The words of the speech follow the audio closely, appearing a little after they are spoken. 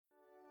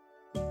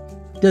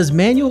Does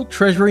manual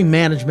treasury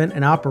management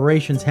and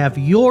operations have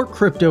your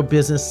crypto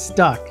business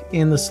stuck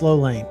in the slow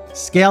lane?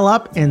 Scale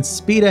up and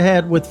speed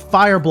ahead with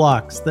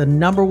Fireblocks, the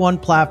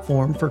 #1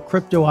 platform for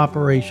crypto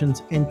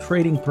operations and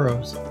trading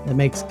pros that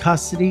makes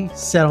custody,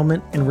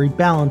 settlement, and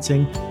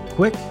rebalancing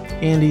quick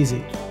and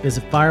easy.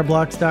 Visit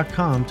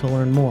fireblocks.com to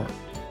learn more.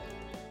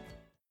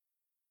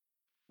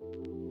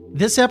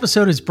 This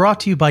episode is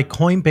brought to you by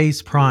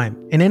Coinbase Prime,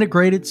 an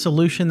integrated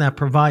solution that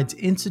provides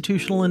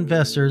institutional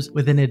investors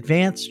with an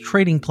advanced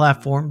trading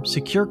platform,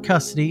 secure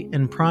custody,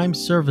 and prime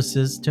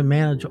services to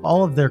manage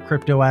all of their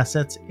crypto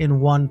assets in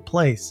one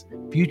place.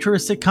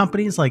 Futuristic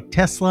companies like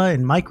Tesla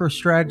and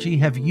MicroStrategy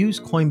have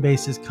used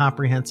Coinbase's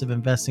comprehensive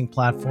investing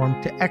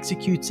platform to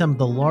execute some of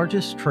the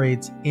largest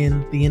trades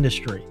in the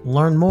industry.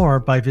 Learn more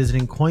by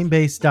visiting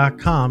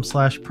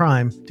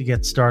coinbase.com/prime to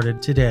get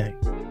started today.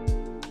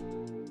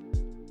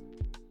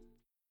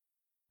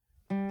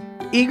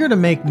 Eager to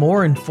make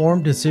more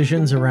informed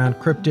decisions around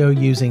crypto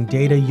using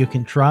data you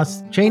can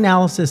trust?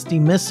 Chainalysis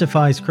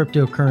demystifies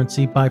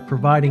cryptocurrency by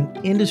providing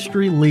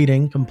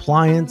industry-leading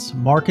compliance,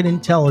 market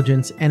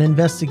intelligence, and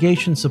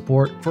investigation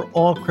support for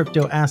all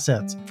crypto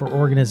assets for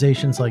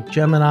organizations like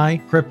Gemini,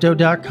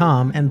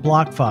 Crypto.com, and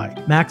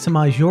BlockFi.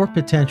 Maximize your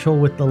potential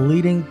with the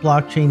leading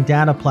blockchain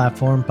data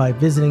platform by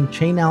visiting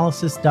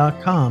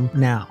Chainalysis.com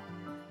now.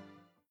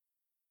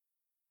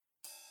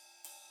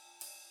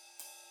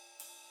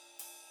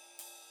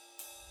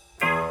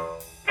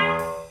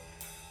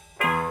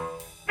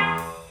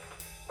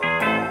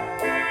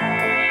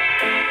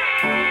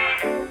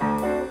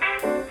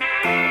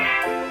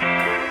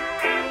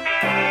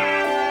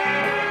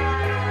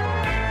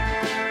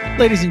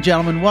 Ladies and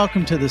gentlemen,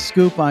 welcome to The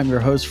Scoop. I'm your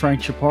host, Frank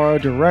Chaparro,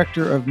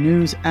 Director of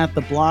News at The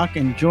Block.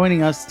 And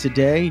joining us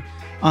today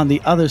on the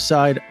other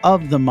side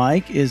of the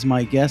mic is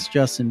my guest,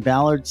 Justin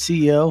Ballard,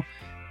 CEO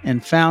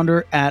and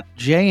founder at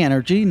J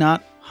Energy,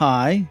 not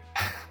High,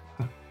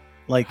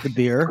 like the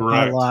beer.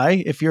 Correct.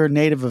 High. If you're a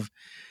native of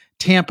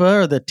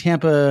Tampa or the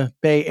Tampa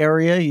Bay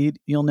area,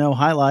 you'll know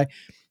High.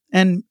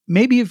 And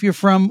maybe if you're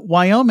from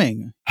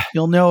Wyoming,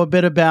 you'll know a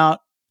bit about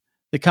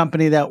the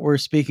company that we're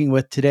speaking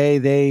with today.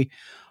 They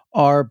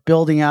are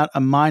building out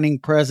a mining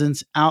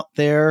presence out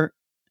there.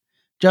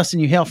 Justin,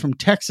 you hail from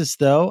Texas,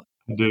 though.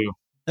 I do.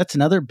 That's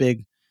another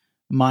big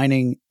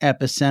mining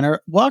epicenter.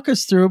 Walk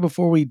us through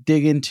before we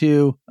dig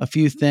into a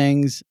few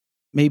things.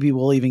 Maybe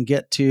we'll even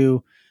get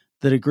to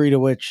the degree to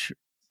which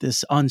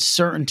this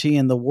uncertainty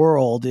in the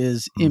world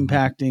is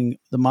impacting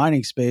the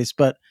mining space.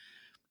 But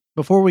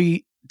before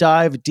we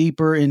dive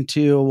deeper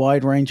into a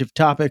wide range of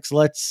topics,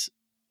 let's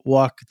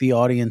walk the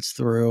audience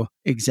through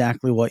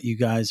exactly what you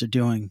guys are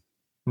doing.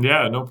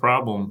 Yeah, no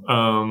problem.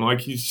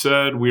 Like you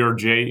said, we are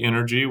J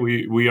Energy.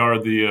 We are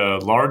the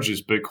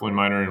largest Bitcoin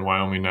miner in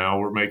Wyoming now.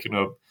 We're making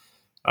up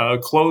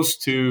close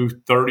to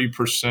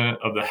 30%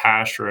 of the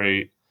hash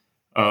rate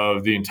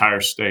of the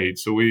entire state.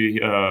 So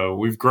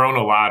we've grown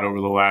a lot over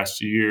the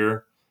last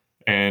year,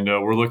 and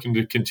we're looking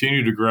to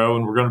continue to grow.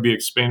 And we're going to be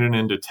expanding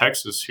into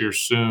Texas here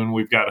soon.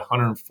 We've got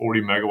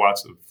 140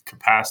 megawatts of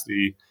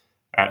capacity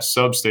at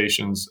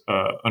substations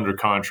under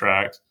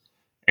contract.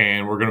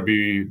 And we're going to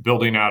be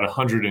building out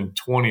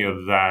 120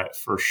 of that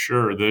for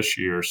sure this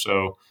year.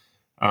 So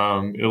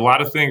a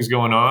lot of things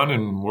going on,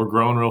 and we're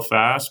growing real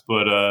fast.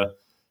 But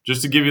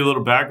just to give you a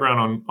little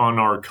background on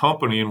our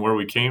company and where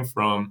we came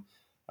from,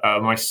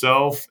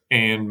 myself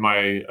and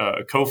my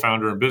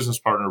co-founder and business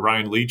partner,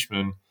 Ryan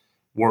Leachman,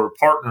 were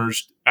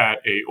partners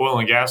at a oil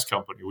and gas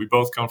company. We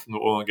both come from the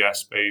oil and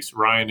gas space.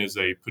 Ryan is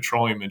a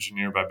petroleum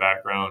engineer by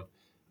background.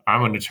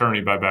 I'm an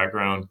attorney by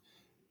background.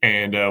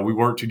 And we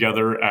worked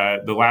together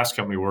at the last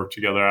company we worked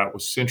together at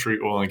was Century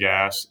Oil and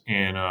Gas.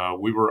 And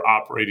we were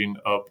operating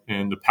up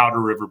in the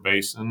Powder River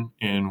Basin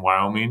in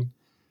Wyoming.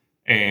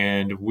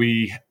 And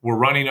we were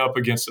running up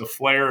against a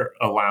flare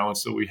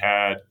allowance that we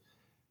had.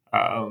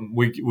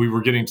 We were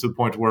getting to the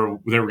point where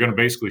they were going to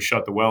basically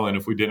shut the well in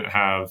if we didn't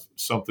have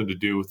something to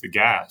do with the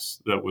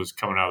gas that was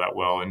coming out of that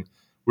well. And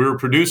we were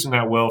producing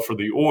that well for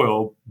the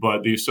oil,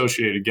 but the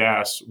associated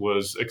gas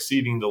was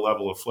exceeding the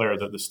level of flare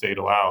that the state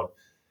allowed.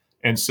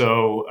 And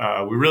so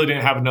we really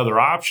didn't have another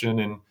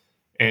option.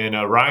 And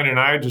Ryan and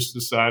I just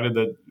decided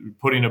that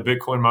putting a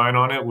Bitcoin mine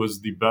on it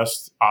was the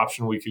best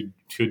option we could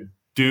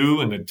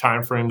do in the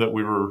time frame that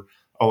we were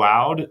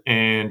allowed.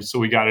 And so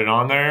we got it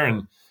on there.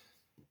 And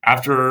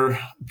after a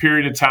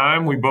period of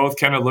time, we both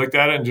kind of looked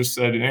at it and just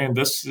said, man,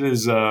 this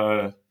is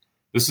an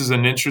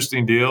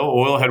interesting deal.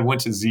 Oil had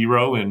went to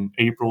zero in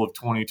April of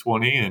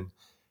 2020. And,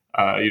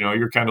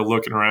 you're kind of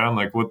looking around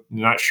like,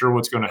 not sure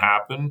what's going to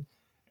happen.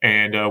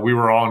 And we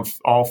were on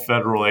all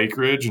federal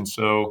acreage. And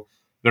so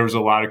there was a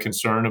lot of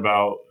concern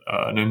about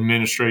an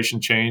administration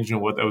change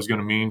and what that was going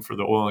to mean for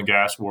the oil and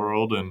gas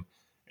world and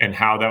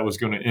how that was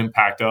going to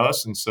impact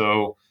us. And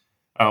so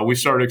we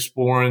started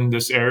exploring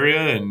this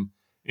area and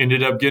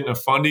ended up getting a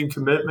funding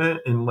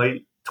commitment in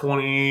late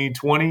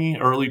 2020,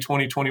 early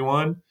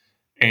 2021,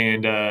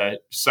 and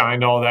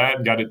signed all that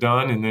and got it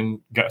done, and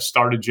then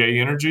started J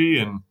Energy.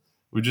 And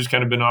we've just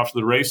kind of been off to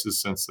the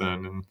races since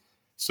then. And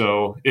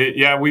So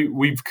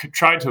we've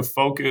tried to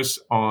focus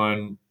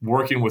on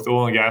working with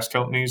oil and gas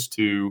companies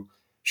to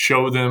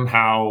show them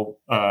how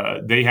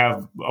they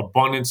have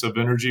abundance of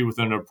energy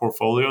within their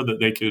portfolio that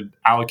they could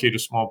allocate a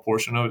small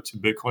portion of it to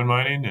Bitcoin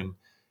mining,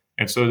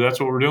 and so that's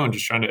what we're doing,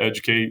 just trying to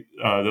educate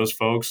those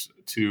folks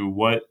to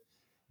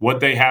what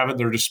they have at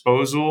their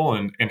disposal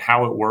and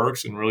how it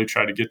works, and really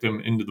try to get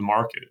them into the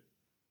market.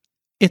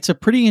 It's a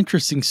pretty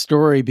interesting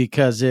story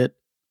because it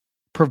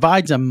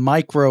provides a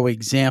micro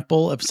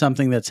example of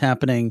something that's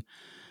happening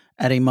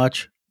at a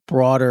much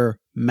broader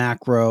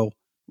macro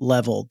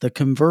level. The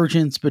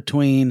convergence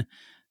between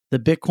the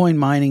Bitcoin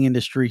mining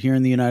industry here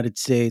in the United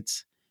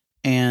States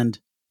and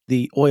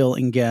the oil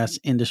and gas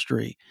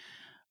industry.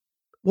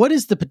 What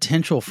is the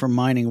potential for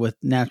mining with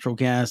natural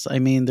gas? I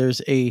mean,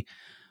 there's a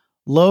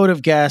load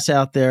of gas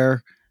out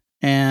there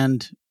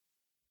and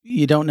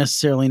you don't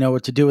necessarily know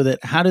what to do with it.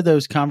 How do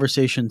those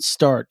conversations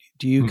start?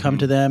 Do you come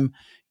to them?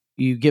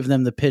 You give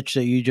them the pitch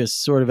that you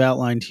just sort of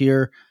outlined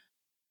here.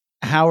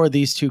 How are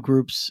these two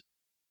groups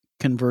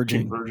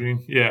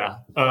converging? Yeah.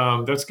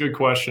 That's a good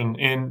question.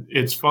 And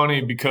it's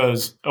funny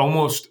because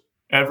almost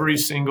every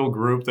single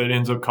group that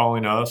ends up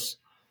calling us,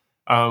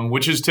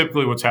 which is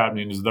typically what's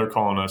happening, is they're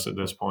calling us at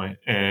this point.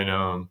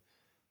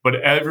 But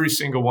every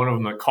single one of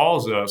them that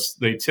calls us,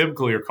 they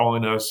typically are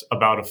calling us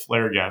about a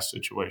flare gas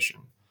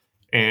situation.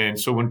 And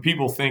so when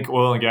people think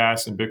oil and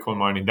gas and Bitcoin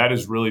mining, that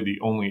is really the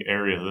only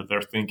area that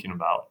they're thinking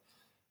about.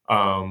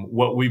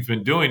 What we've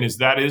been doing is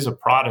that is a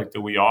product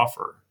that we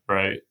offer,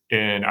 right?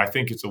 And I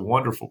think it's a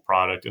wonderful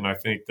product. And I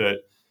think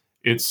that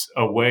it's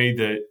a way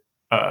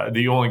that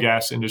the oil and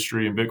gas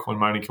industry and Bitcoin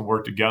mining can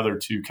work together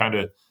to kind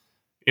of,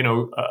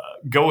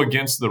 go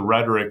against the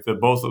rhetoric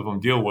that both of them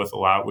deal with a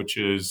lot, which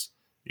is,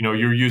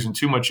 you're using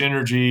too much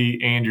energy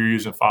and you're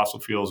using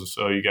fossil fuels. And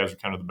so you guys are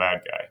kind of the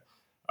bad guy.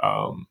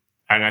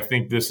 And I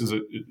think this is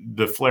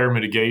the flare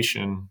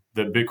mitigation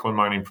that Bitcoin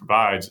mining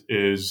provides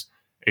is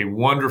a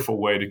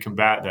wonderful way to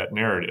combat that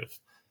narrative.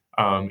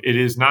 It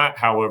is not,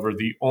 however,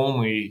 the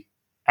only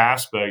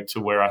aspect to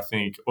where I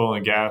think oil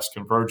and gas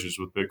converges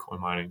with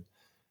Bitcoin mining.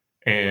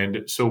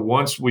 And so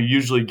once we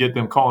usually get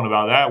them calling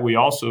about that, we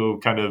also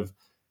kind of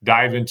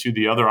dive into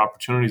the other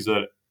opportunities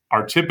that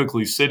are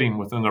typically sitting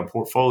within their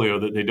portfolio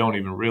that they don't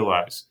even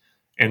realize.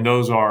 And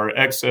those are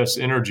excess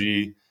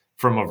energy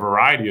from a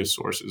variety of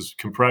sources: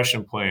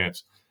 compression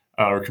plants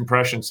or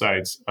compression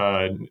sites,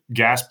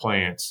 gas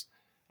plants,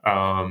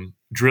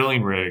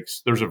 drilling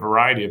rigs. There's a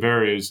variety of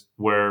areas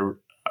where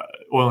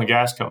oil and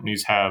gas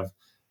companies have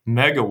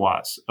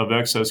megawatts of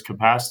excess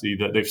capacity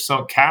that they've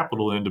sunk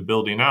capital into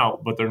building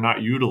out, but they're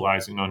not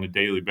utilizing on a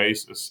daily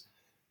basis.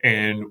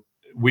 And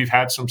we've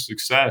had some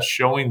success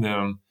showing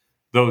them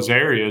those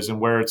areas, and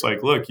where it's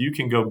like, look, you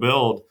can go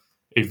build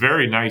a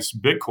very nice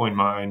Bitcoin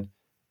mine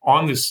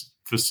on this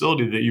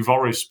facility that you've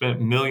already spent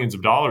millions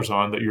of dollars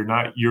on, that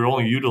you're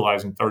only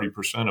utilizing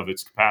 30% of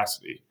its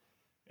capacity.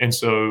 And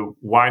so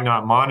why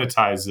not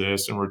monetize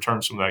this and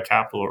return some of that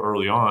capital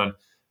early on,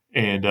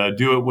 and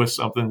do it with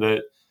something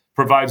that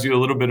provides you a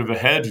little bit of a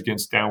hedge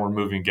against downward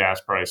moving gas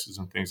prices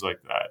and things like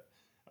that.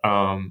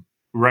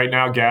 Right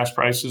now, gas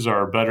prices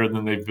are better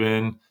than they've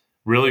been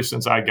really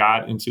since I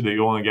got into the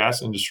oil and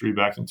gas industry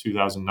back in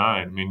 2009.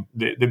 I mean,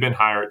 they've been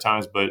higher at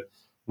times, but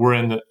we're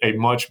in a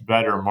much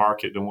better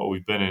market than what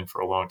we've been in for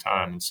a long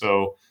time. And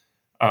so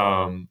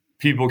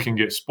people can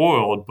get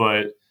spoiled,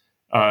 but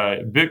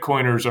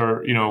Bitcoiners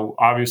are,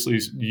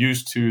 obviously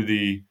used to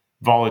the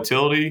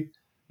volatility.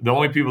 The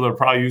only people that are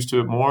probably used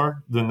to it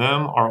more than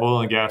them are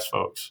oil and gas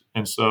folks.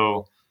 And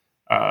so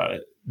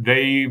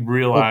they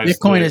realize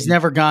Bitcoin has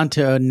never gone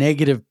to a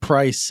negative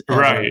price ever.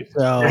 Right.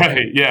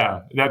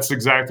 Yeah, that's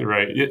exactly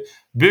right.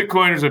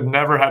 Bitcoiners have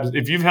never had,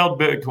 if you've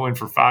held Bitcoin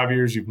for 5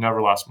 years, you've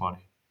never lost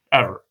money,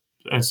 ever.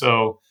 And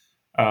so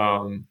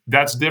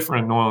that's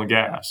different in oil and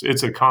gas.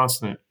 It's a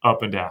constant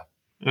up and down.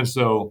 And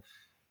so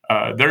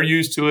they're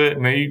used to it,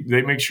 and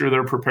they make sure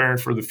they're preparing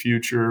for the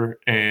future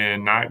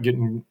and not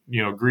getting,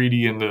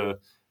 greedy in the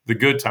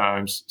good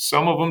times.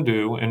 Some of them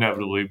do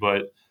inevitably,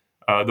 but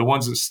the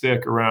ones that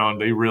stick around,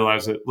 they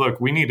realize that, look,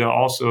 we need to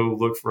also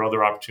look for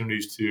other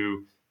opportunities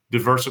to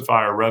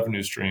diversify our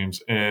revenue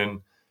streams.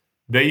 And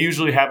they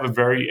usually have a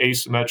very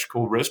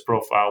asymmetrical risk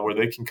profile where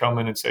they can come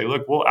in and say,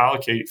 look, we'll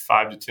allocate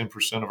 5 to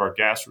 10% of our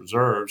gas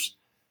reserves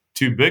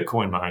to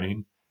Bitcoin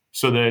mining,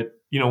 so that,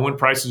 when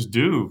prices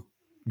do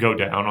go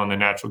down on the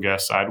natural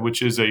gas side,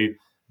 which is a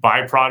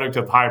byproduct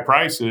of high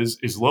prices,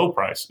 is low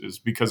prices,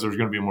 because there's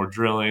going to be more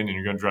drilling and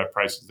you're going to drive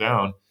prices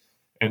down.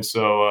 And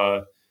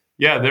so,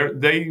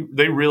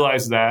 they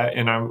realize that.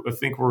 And I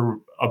think we're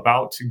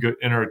about to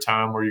enter a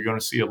time where you're going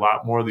to see a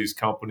lot more of these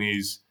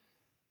companies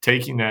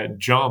taking that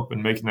jump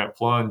and making that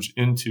plunge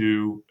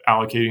into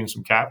allocating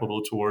some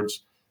capital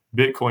towards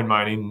Bitcoin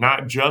mining,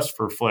 not just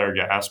for flare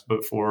gas,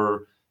 but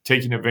for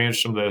taking advantage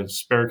of some of the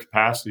spare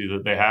capacity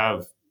that they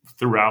have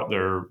throughout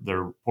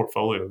their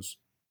portfolios.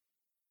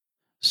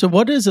 So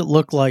what does it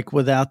look like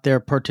without their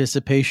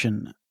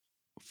participation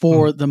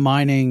for the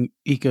mining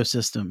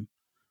ecosystem?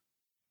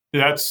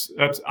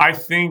 I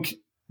think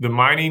the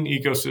mining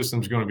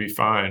ecosystem is going to be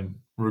fine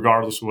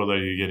regardless of whether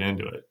you get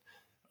into it.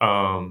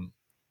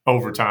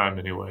 Over time,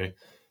 anyway.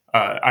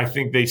 I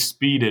think they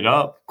speed it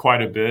up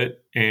quite a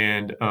bit,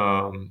 and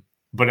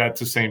but at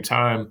the same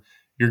time,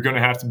 you're going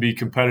to have to be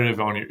competitive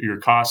on your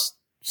cost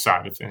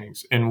side of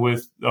things. And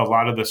with a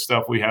lot of the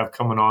stuff we have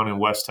coming on in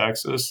West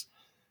Texas,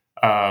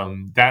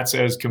 that's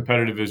as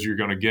competitive as you're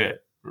going to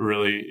get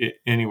really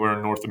anywhere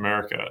in North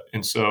America.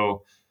 And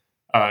so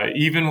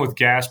even with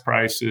gas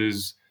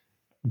prices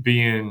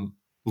being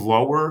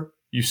lower,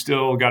 you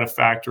still got to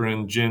factor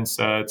in gen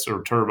sets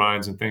or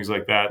turbines and things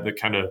like that that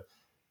kind of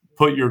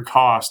put your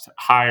cost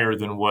higher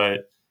than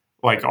what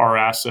like our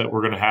asset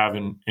we're going to have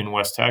in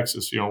West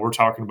Texas. We're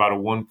talking about a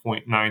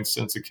 1.9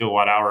 cents a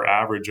kilowatt hour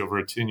average over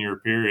a 10-year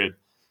period.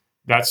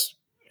 That's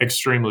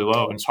extremely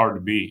low and it's hard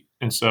to beat.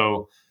 And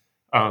so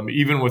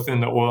even within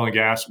the oil and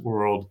gas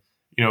world,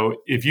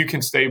 if you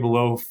can stay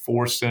below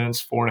 4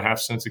 cents, 4.5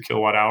 cents a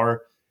kilowatt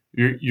hour,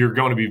 you're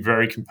going to be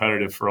very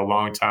competitive for a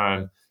long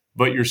time,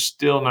 but you're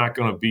still not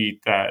going to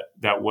beat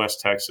that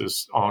West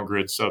Texas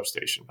on-grid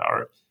substation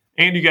power.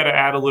 And you got to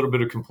add a little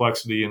bit of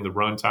complexity in the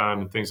runtime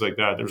and things like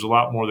that. There's a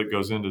lot more that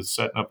goes into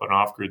setting up an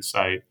off-grid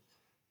site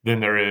than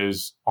there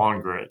is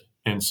on-grid.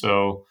 And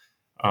so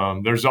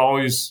there's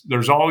always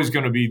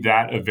going to be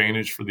that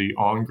advantage for the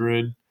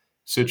on-grid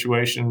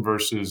situation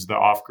versus the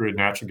off-grid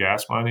natural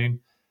gas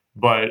mining.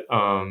 But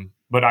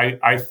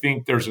I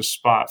think there's a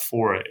spot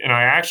for it. And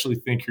I actually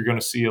think you're going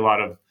to see a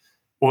lot of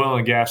oil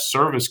and gas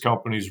service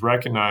companies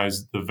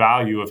recognize the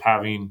value of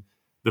having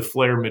the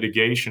flare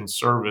mitigation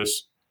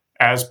service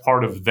as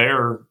part of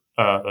their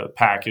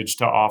package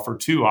to offer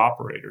to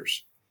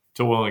operators,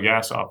 to oil and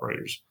gas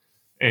operators.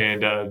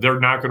 And they're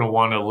not going to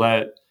want to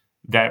let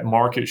that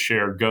market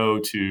share go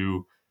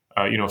to,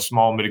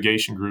 small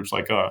mitigation groups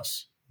like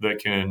us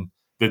that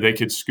they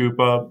could scoop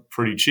up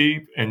pretty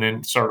cheap and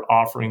then start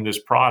offering this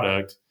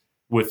product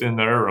within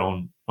their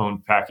own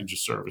package of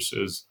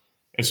services.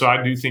 And so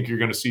I do think you're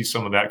going to see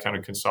some of that kind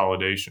of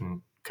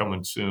consolidation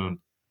coming soon.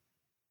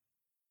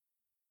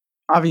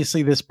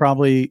 Obviously, this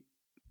probably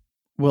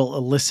will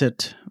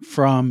elicit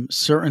from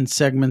certain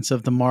segments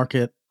of the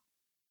market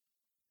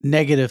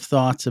negative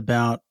thoughts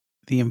about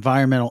the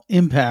environmental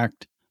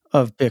impact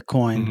of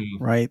Bitcoin,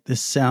 right?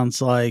 This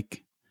sounds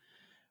like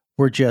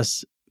we're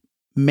just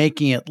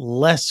making it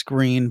less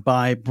green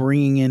by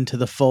bringing into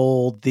the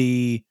fold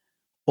the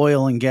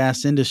oil and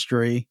gas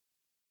industry.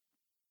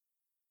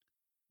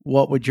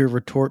 What would your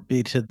retort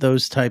be to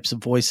those types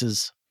of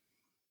voices?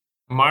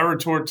 My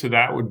retort to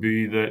that would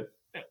be that,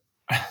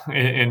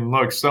 and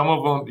look, some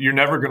of them, you're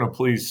never going to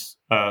please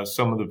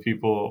some of the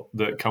people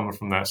that come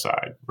from that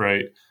side,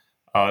 right?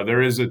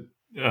 There is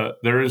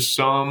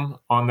some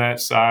on that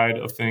side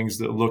of things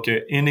that look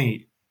at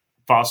any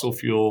fossil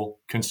fuel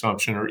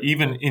consumption or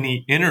even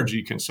any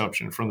energy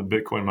consumption from the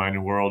Bitcoin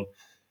mining world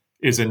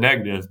is a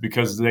negative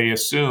because they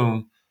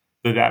assume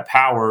that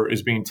power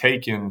is being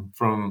taken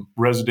from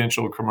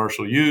residential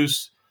commercial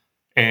use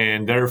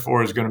and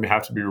therefore is going to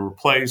have to be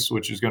replaced,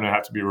 which is going to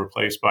have to be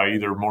replaced by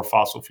either more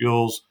fossil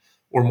fuels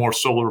or more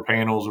solar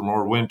panels or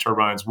more wind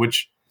turbines,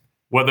 which,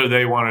 whether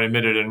they want to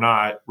admit it or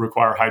not,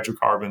 require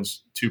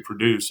hydrocarbons to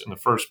produce in the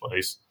first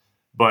place.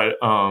 But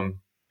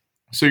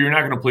so you're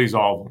not going to please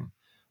all of them.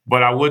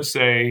 But I would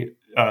say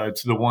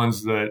to the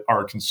ones that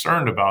are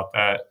concerned about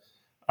that,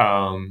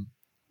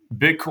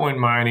 Bitcoin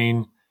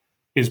mining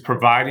is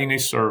providing a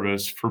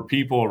service for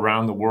people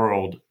around the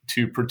world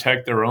to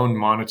protect their own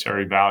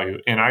monetary value.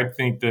 And I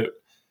think that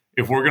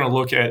if we're going to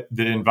look at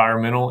the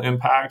environmental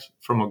impact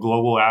from a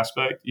global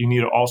aspect, you need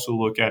to also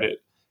look at it,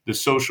 the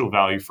social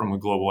value from a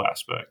global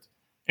aspect.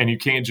 And you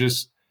can't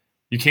just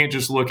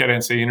look at it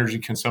and say energy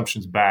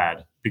consumption is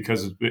bad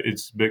because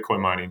it's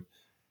Bitcoin mining.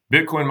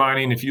 Bitcoin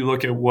mining, if you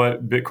look at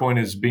what Bitcoin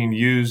is being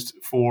used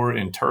for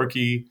in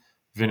Turkey,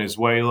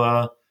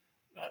 Venezuela,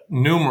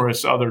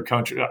 numerous other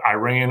countries,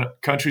 Iran,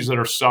 countries that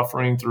are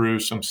suffering through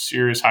some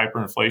serious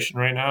hyperinflation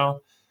right now,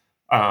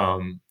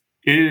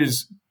 it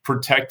is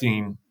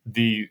protecting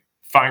the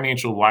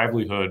financial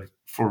livelihood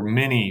for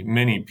many,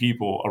 many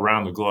people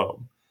around the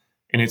globe.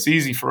 And it's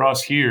easy for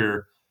us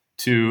here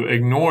to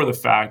ignore the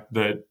fact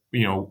that,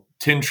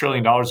 $10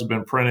 trillion have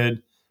been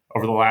printed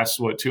over the last,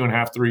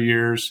 2.5, 3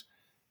 years,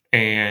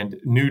 and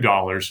new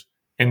dollars.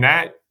 And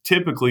that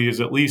typically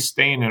is at least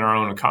staying in our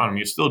own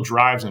economy. It still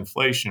drives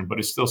inflation, but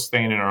it's still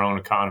staying in our own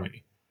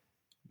economy.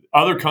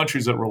 Other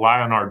countries that rely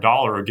on our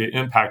dollar or get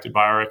impacted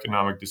by our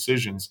economic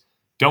decisions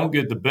don't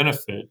get the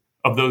benefit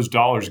of those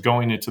dollars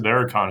going into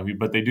their economy,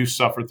 but they do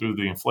suffer through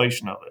the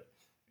inflation of it.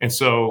 And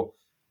so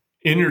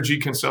energy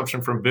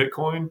consumption from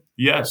Bitcoin,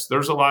 yes,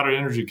 there's a lot of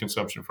energy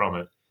consumption from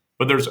it,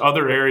 but there's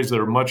other areas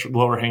that are much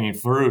lower hanging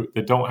fruit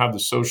that don't have the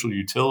social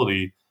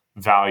utility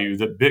value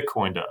that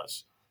Bitcoin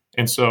does.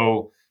 And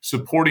so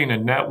supporting a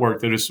network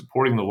that is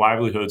supporting the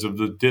livelihoods of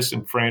the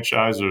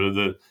disenfranchised or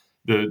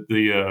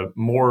the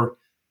more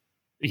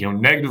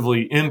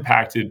negatively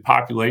impacted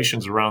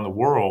populations around the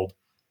world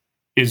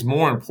is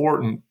more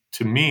important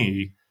to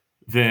me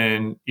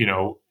than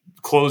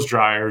clothes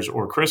dryers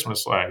or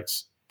Christmas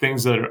lights,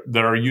 things that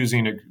are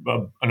using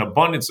an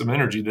abundance of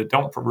energy that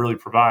don't really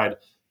provide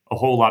a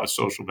whole lot of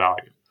social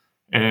value.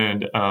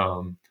 And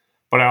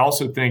but I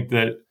also think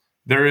that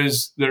there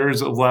is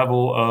a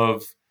level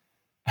of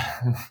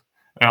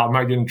I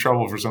might get in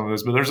trouble for some of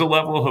this, but there's a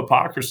level of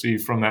hypocrisy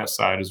from that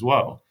side as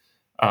well.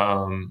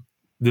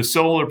 The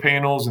solar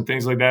panels and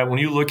things like that, when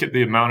you look at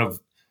the amount of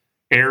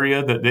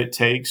area that it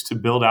takes to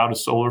build out a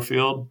solar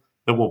field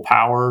that will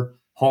power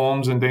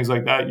homes and things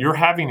like that, you're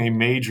having a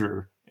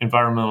major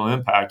environmental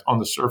impact on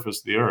the surface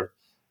of the earth.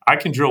 I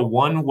can drill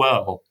one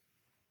well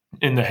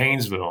in the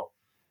Haynesville,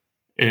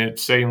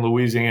 say in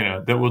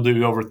Louisiana, that will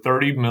do over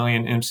 30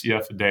 million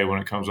MCF a day when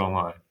it comes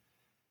online.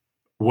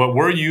 What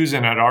we're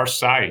using at our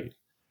site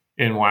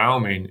in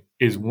Wyoming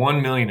is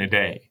 1 million a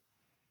day.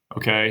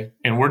 Okay.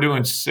 And we're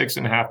doing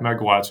 6.5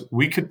 megawatts.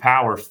 We could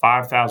power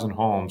 5,000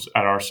 homes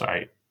at our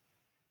site.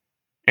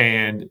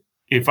 And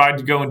if I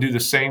go and do the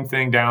same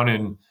thing down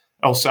in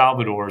El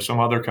Salvador or some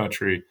other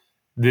country,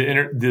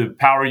 the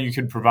power you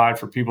could provide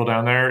for people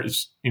down there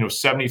is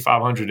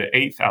 7,500 to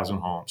 8,000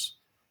 homes.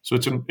 So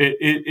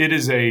it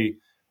is a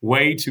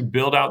way to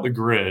build out the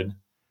grid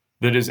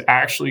that is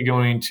actually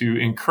going to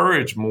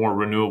encourage more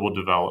renewable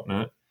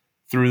development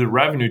through the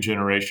revenue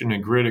generation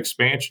and grid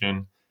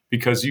expansion,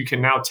 because you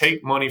can now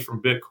take money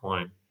from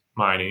Bitcoin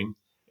mining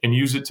and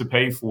use it to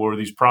pay for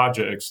these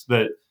projects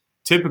that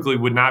typically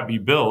would not be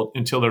built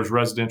until there's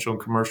residential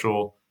and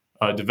commercial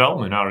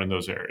development out in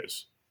those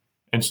areas.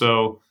 And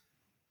so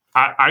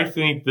I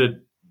think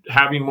that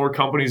having more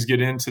companies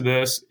get into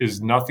this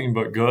is nothing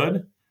but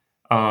good.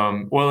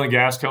 Oil and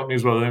gas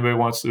companies, whether anybody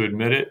wants to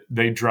admit it,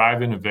 they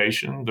drive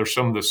innovation. They're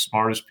some of the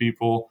smartest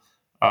people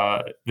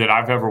that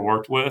I've ever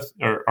worked with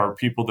are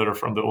people that are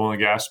from the oil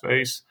and gas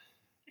space.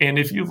 And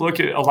if you look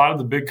at a lot of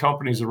the big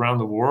companies around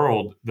the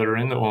world that are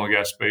in the oil and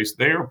gas space,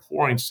 they are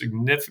pouring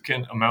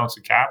significant amounts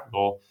of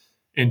capital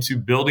into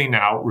building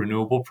out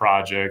renewable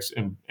projects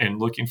and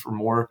looking for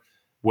more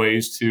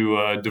ways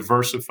to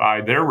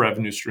diversify their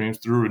revenue streams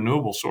through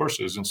renewable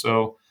sources. And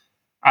so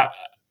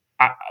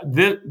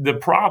the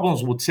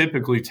problems will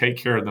typically take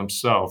care of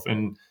themselves.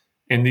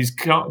 And these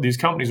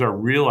companies are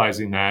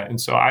realizing that. And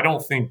so I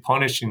don't think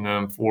punishing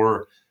them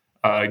for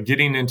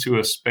getting into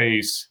a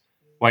space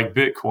like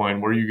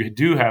Bitcoin, where you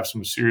do have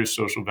some serious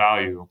social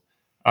value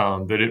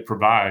that it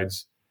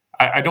provides,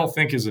 I don't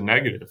think is a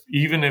negative,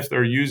 even if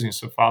they're using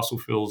some fossil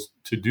fuels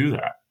to do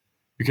that,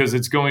 because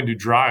it's going to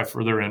drive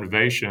further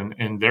innovation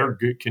and they're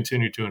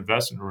continue to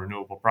invest in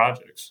renewable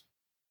projects.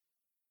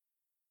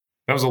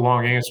 That was a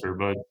long answer,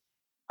 but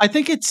I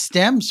think it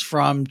stems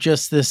from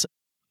just this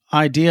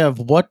idea of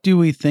what do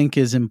we think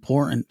is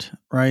important,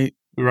 right?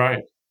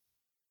 right.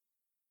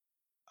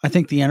 I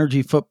think the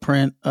energy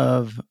footprint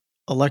of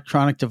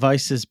electronic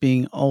devices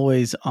being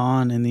always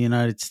on in the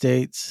United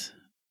States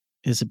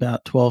is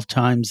about 12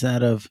 times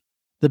that of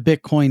the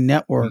Bitcoin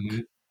network. Mm-hmm.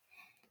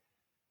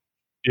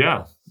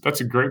 Yeah,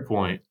 that's a great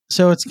point.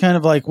 So it's kind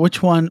of like,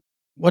 which one,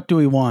 what do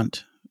we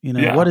want?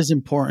 What is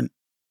important?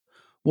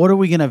 What are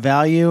we going to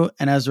value?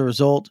 And as a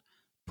result,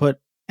 put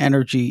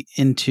energy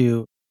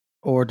into,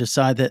 or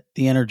decide that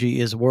the energy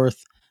is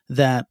worth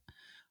that.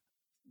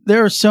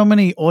 There are so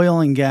many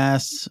oil and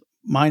gas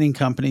mining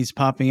companies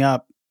popping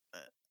up.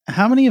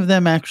 How many of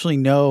them actually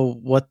know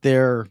what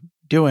they're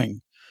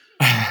doing?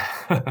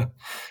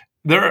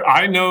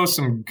 I know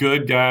some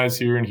good guys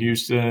here in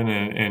Houston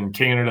and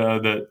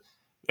Canada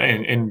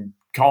and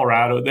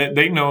Colorado.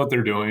 They know what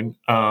they're doing.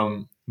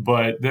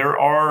 But there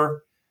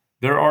are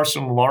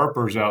some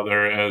LARPers out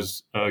there,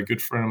 as a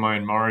good friend of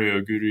mine,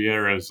 Mario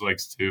Gutierrez,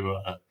 likes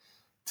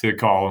to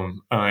call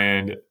them.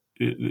 And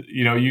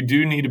you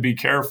do need to be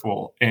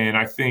careful. And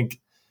I think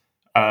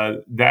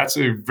that's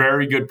a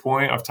very good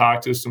point. I've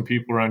talked to some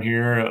people around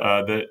here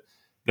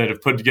that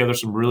have put together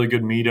some really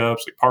good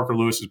meetups. Like Parker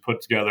Lewis has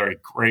put together a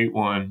great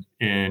one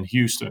in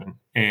Houston.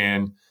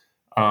 And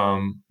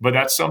but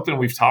that's something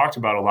we've talked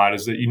about a lot,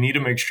 is that you need to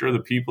make sure the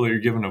people that you're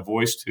giving a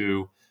voice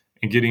to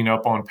and getting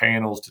up on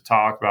panels to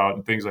talk about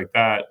and things like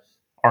that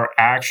are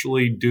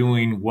actually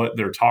doing what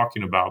they're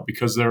talking about.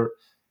 Because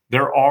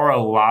there are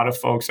a lot of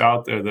folks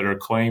out there that are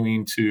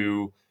claiming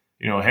to,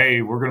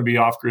 hey, we're going to be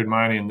off-grid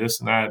mining this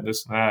and that,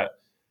 this and that.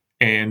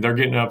 And they're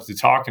getting up to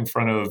talk in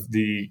front of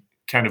the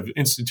kind of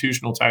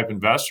institutional type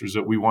investors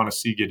that we want to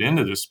see get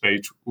into this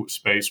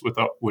space with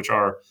which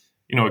are,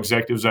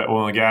 executives at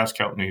oil and gas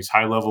companies,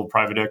 high-level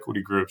private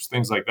equity groups,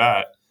 things like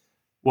that.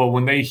 Well,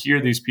 when they hear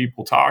these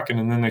people talking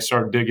and then they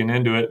start digging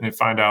into it and they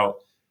find out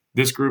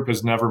this group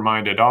has never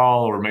mined at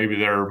all, or maybe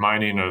they're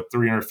mining a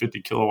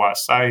 350 kilowatt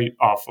site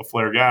off of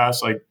flare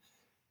gas, like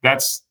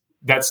that's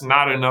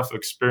not enough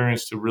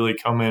experience to really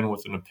come in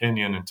with an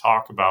opinion and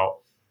talk about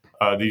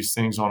these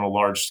things on a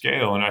large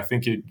scale. And I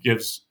think it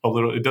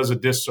does a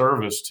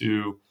disservice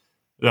to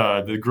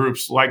the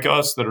groups like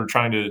us that are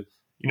trying to,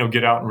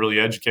 get out and really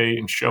educate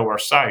and show our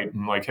site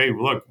and like, hey,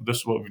 look, this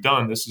is what we've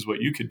done. This is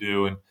what you could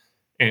do.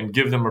 And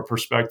give them a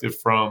perspective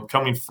from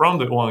coming from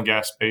the oil and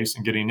gas space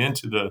and getting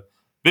into the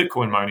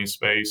Bitcoin mining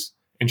space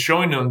and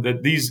showing them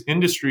that these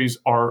industries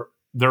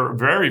they're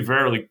very,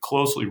 very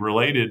closely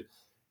related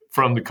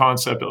from the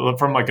concept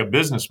from like a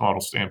business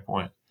model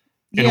standpoint.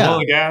 In oil Yeah.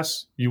 and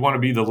gas, you want to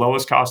be the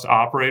lowest cost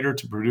operator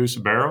to produce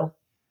a barrel.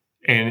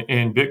 And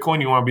in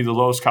Bitcoin, you want to be the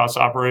lowest cost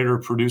operator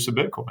to produce a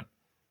Bitcoin.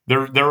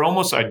 They're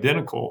almost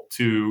identical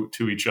to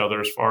each other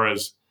as far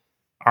as,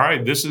 all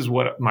right, this is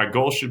what my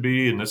goal should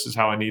be, and this is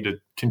how I need to In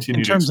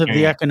continue to terms of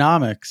the expand.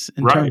 economics,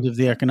 Right,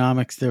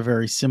 they're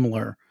very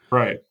similar.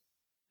 right.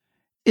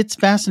 It's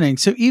fascinating.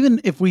 So even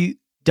if we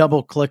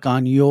double click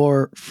on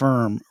your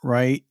firm,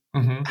 right?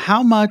 Hmm.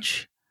 How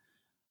much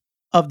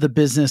of the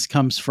business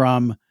comes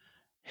from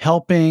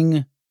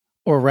helping,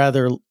 or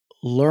rather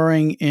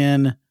luring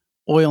in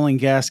oil and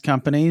gas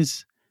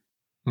companies?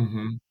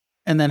 Hmm.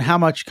 And then how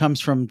much comes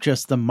from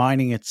just the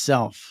mining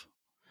itself?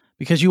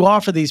 Because you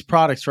offer these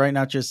products, right?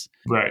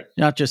 Right.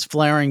 Not just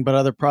flaring, but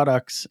other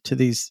products to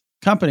these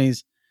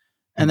companies.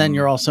 And then Hmm.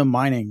 you're also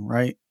mining,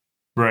 right?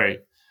 Right.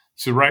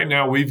 So right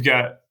now we've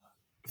got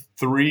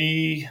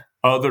 3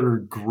 other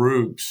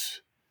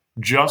groups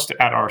just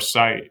at our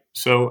site.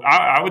 So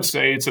I would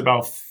say it's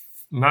about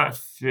not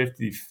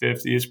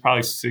 50-50, it's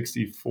probably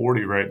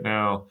 60-40 right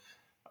now.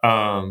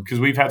 Because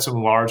we've had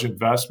some large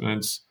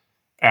investments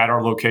at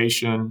our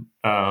location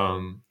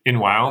in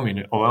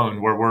Wyoming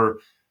alone, where we're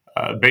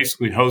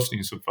basically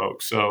hosting some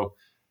folks. So,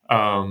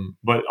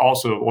 but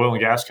also oil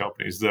and gas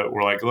companies that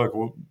were like, look,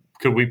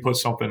 could we put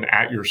something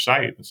at your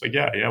site? It's like,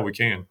 yeah, we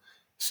can.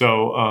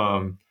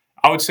 So,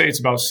 I would say it's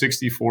about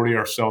 60-40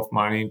 are self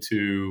mining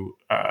to,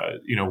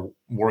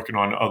 working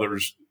on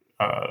others'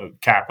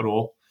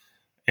 capital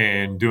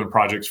and doing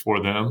projects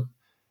for them.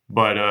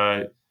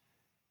 But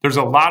there's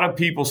a lot of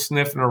people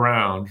sniffing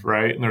around,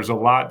 right? And there's a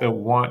lot that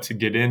want to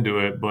get into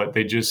it, but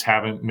they just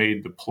haven't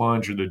made the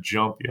plunge or the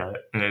jump yet.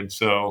 And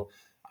so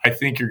I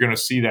think you're going to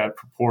see that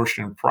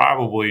proportion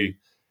probably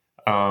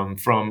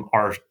from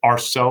our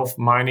self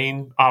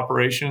mining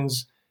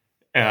operations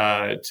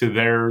to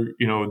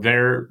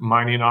their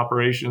mining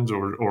operations,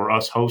 or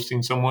us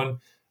hosting someone.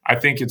 I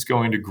think it's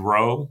going to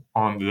grow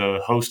on the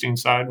hosting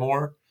side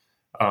more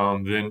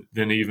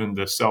than even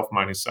the self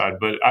mining side.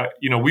 But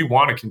we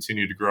want to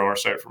continue to grow our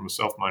site from a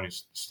self mining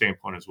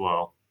standpoint as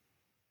well.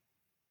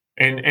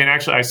 And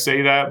actually, I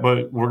say that,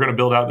 but we're going to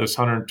build out this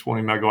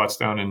 120 megawatts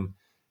down in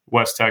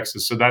West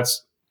Texas. So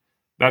that's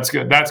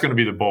going to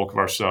be the bulk of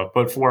our stuff.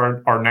 But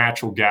for our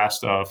natural gas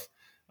stuff,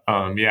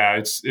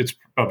 it's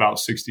about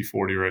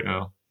 60-40 right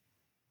now.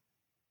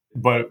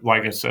 But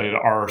like I said,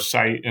 our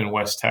site in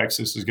West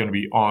Texas is going to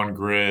be on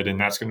grid, and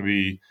that's going to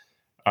be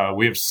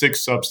we have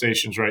 6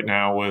 substations right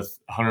now with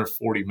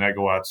 140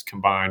 megawatts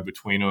combined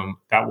between them.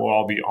 That will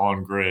all be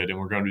on grid, and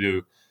we're going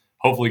to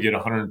hopefully get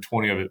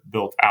 120 of it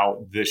built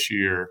out this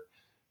year,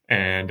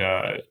 and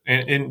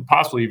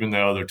possibly even the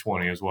other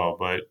 20 as well.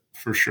 But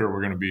for sure,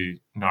 we're going to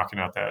be knocking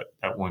out that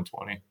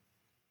 120.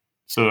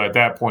 So at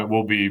that point,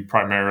 we'll be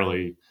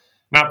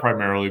not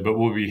primarily, but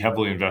we'll be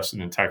heavily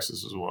invested in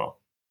Texas as well.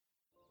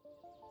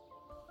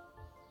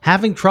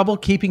 Having trouble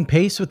keeping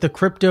pace with the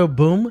crypto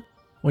boom?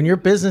 When your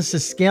business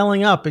is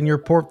scaling up and your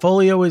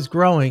portfolio is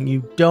growing,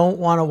 you don't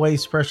want to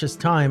waste precious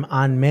time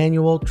on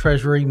manual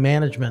treasury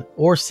management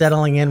or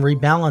settling and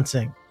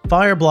rebalancing.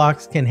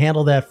 Fireblocks can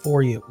handle that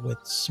for you with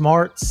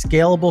smart,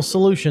 scalable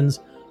solutions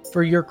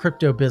for your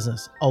crypto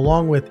business,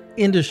 along with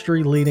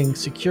industry-leading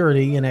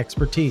security and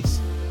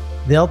expertise.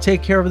 They'll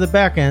take care of the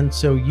back end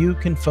so you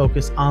can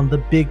focus on the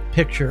big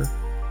picture.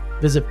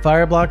 Visit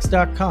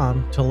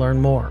fireblocks.com to learn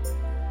more.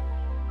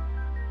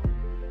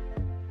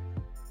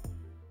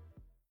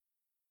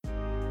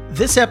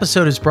 This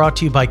episode is brought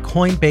to you by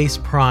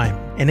Coinbase Prime,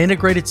 an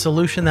integrated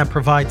solution that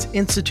provides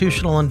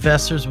institutional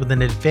investors with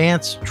an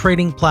advanced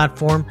trading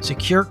platform,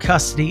 secure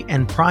custody,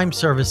 and prime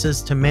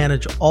services to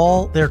manage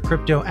all their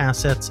crypto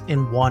assets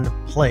in one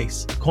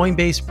place.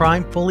 Coinbase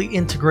Prime fully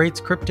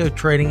integrates crypto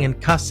trading and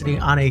custody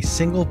on a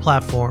single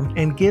platform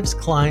and gives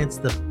clients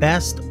the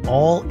best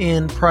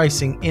all-in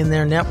pricing in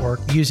their network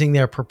using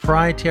their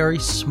proprietary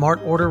smart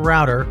order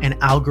router and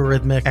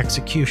algorithmic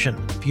execution.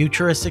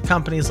 Futuristic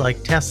companies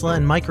like Tesla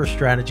and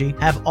MicroStrategy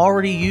have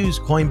already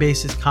used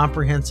Coinbase's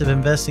comprehensive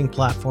investing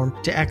platform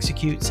to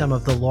execute some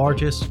of the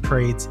largest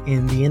trades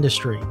in the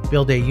industry.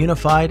 Build a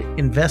unified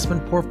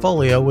investment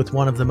portfolio with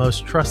one of the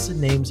most trusted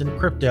names in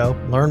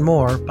crypto. Learn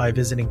more by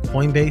visiting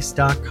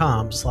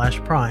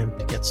coinbase.com/prime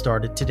to get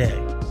started today.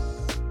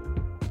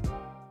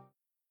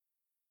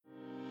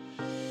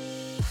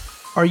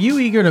 Are you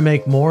eager to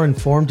make more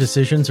informed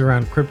decisions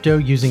around crypto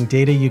using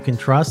data you can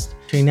trust?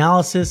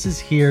 Chainalysis is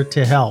here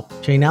to help.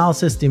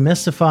 Chainalysis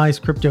demystifies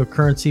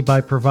cryptocurrency by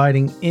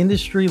providing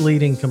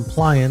industry-leading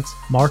compliance,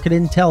 market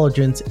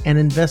intelligence, and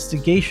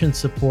investigation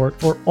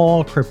support for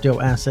all crypto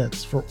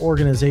assets for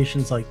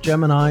organizations like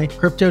Gemini,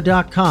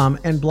 Crypto.com,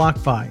 and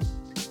BlockFi.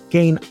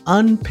 Gain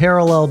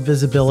unparalleled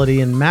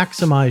visibility and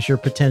maximize your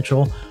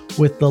potential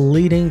with the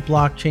leading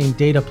blockchain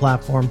data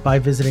platform by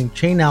visiting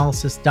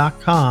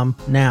chainalysis.com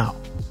now.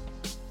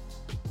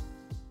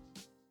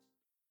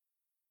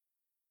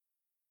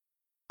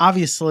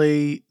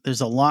 Obviously,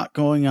 there's a lot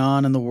going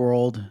on in the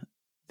world.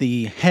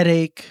 The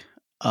headache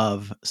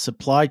of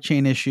supply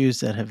chain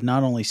issues that have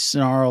not only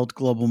snarled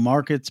global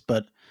markets,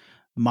 but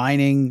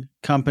mining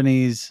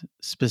companies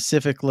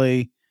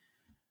specifically.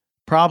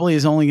 probably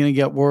is only going to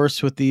get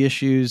worse with the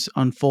issues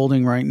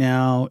unfolding right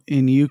now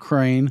in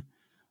Ukraine.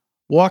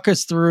 Walk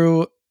us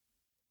through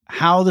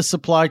how the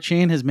supply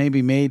chain has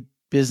maybe made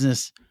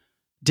business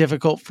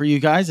difficult for you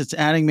guys. It's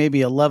adding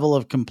maybe a level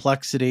of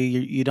complexity.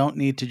 You don't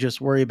need to just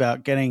worry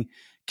about getting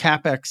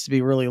CapEx to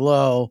be really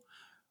low,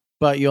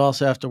 but you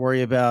also have to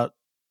worry about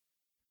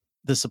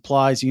the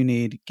supplies you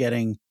need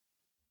getting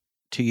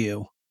to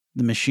you,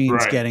 the machines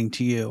Right. getting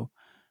to you.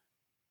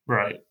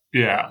 Right.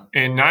 Yeah.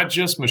 And not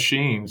just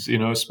machines,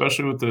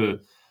 especially with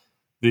the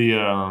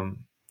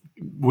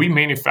we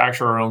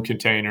manufacture our own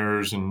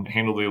containers and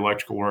handle the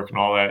electrical work and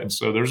all that. And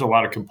so there's a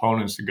lot of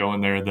components that go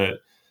in there that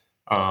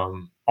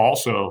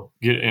also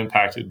get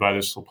impacted by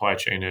the supply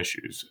chain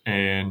issues.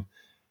 And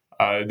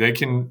they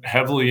can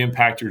heavily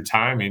impact your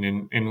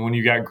timing. And when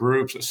you got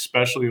groups,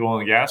 especially oil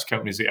and gas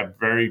companies, they have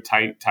very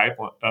tight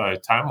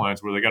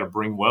timelines where they got to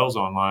bring wells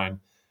online.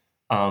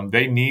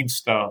 They need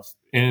stuff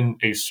in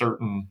a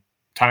certain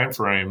time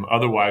frame.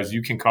 Otherwise,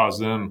 you can cause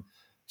them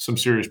some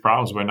serious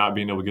problems by not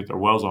being able to get their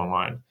wells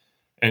online.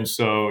 And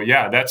so,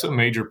 yeah, that's a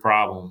major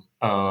problem.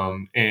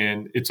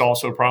 And it's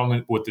also a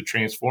problem with the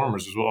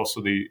transformers as well. So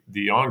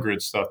the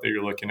on-grid stuff that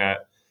you're looking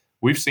at,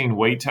 we've seen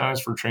wait times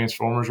for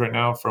transformers right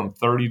now from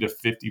 30 to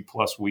 50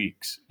 plus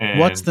weeks. And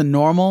what's the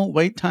normal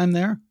wait time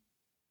there?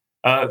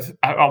 I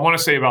want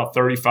to say about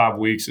 35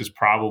 weeks is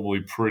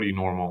probably pretty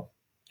normal.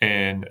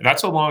 And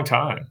that's a long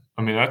time.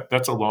 I mean,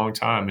 that's a long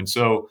time. And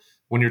so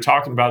when you're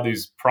talking about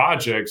these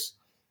projects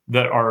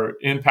that are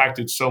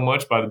impacted so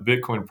much by the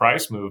Bitcoin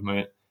price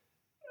movement,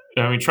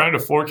 I mean, trying to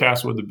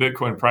forecast what the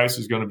Bitcoin price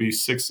is going to be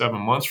 6-7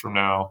 months from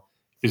now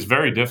is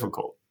very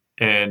difficult.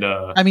 And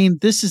I mean,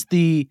 this is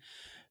the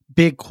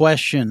big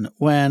question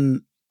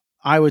when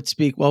I would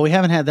speak. Well, we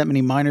haven't had that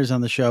many miners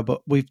on the show,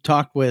 but we've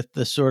talked with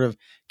the sort of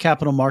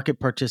capital market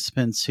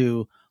participants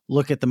who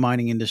look at the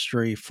mining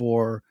industry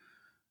for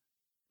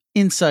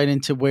insight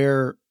into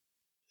where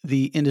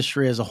the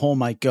industry as a whole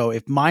might go.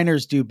 If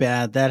miners do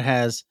bad, that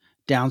has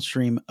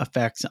downstream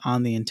effects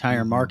on the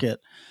entire market.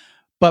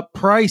 But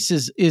price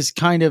is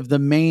kind of the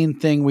main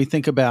thing we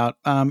think about.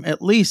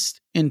 At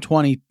least in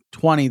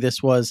 2020,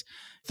 this was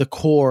the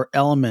core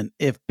element.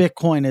 If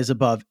Bitcoin is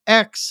above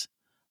X,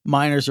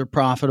 miners are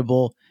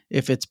profitable.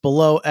 If it's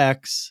below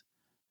X,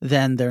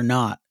 then they're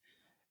not.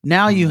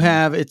 Now you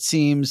have, it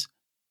seems,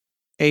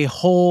 a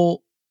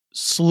whole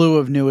slew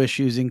of new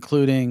issues,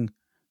 including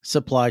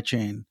supply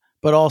chain,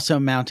 but also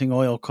mounting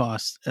oil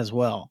costs as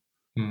well.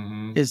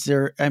 Is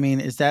there, I mean,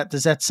 does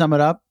that sum it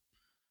up?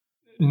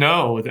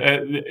 No,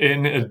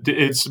 and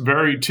it's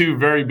two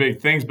very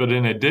big things. But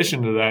in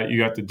addition to that, you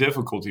got the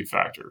difficulty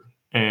factor,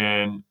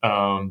 and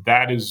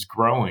that is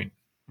growing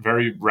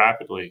very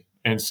rapidly.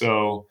 And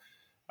so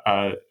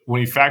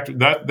when you factor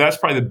that's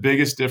probably the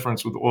biggest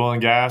difference with oil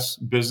and gas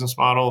business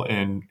model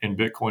and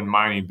Bitcoin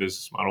mining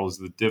business model is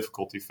the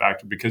difficulty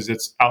factor, because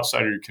it's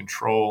outside of your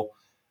control,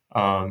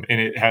 and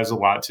it has a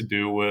lot to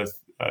do with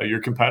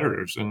your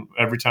competitors. And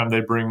every time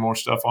they bring more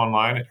stuff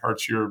online, it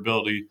hurts your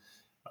ability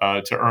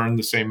to earn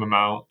the same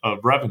amount of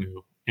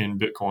revenue in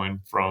Bitcoin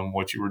from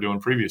what you were doing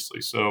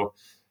previously. So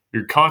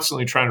you're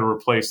constantly trying to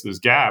replace this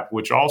gap,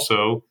 which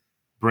also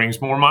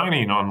brings more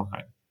mining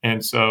online.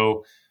 And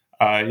so,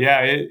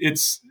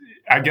 it's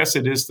I guess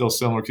it is still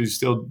similar, because you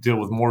still deal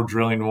with more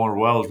drilling, more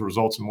wells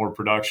results in more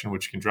production,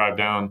 which can drive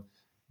down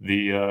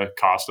the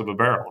cost of a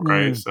barrel,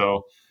 right?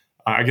 So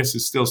I guess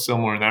it's still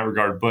similar in that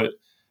regard. But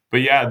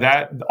yeah,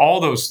 that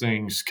all those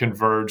things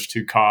converge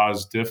to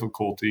cause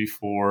difficulty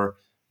for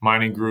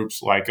mining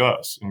groups like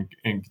us,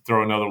 and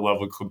throw another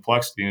level of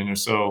complexity in there.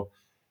 So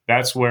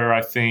that's where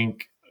I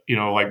think,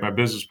 like my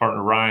business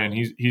partner, Ryan,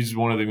 he's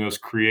one of the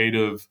most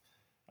creative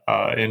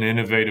and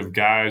innovative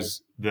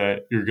guys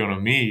that you're going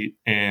to meet.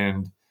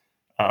 And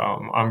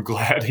I'm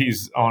glad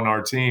he's on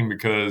our team,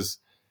 because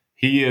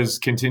he has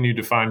continued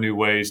to find new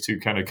ways to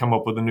kind of come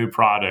up with a new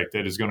product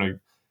that is going to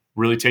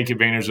really take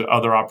advantage of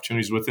other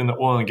opportunities within the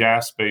oil and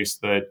gas space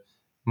that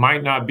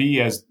might not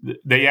be as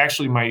they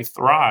actually might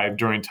thrive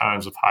during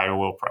times of high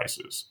oil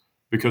prices.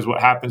 Because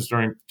what happens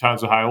during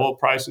times of high oil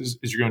prices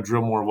is you're going to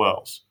drill more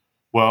wells.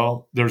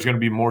 Well, there's going to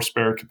be more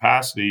spare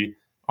capacity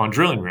on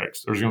drilling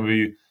rigs. There's going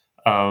to be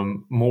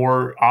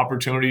more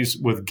opportunities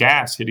with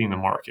gas hitting the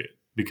market,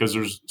 because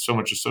there's so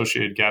much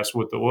associated gas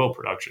with the oil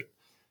production.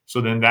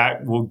 So then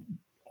that will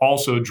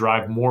also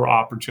drive more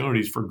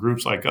opportunities for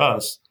groups like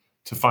us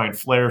to find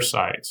flare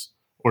sites,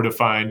 or to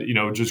find,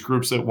 just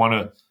groups that want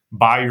to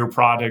buy your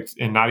product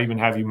and not even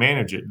have you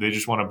manage it. They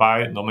just want to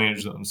buy it and they'll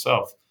manage it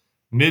themselves.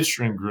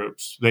 Midstream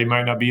groups, they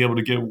might not be able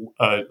to get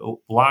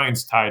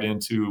lines tied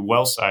into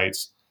well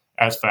sites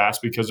as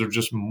fast, because there's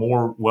just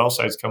more well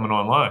sites coming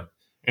online.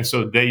 And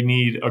so they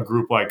need a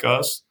group like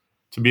us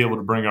to be able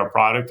to bring our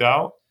product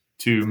out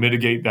to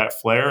mitigate that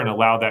flare and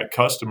allow that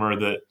customer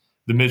that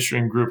the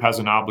midstream group has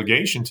an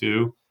obligation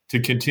to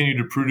continue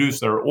to produce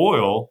their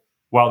oil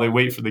while they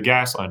wait for the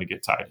gas line to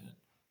get tied in.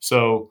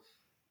 So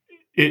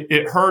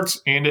it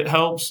hurts and it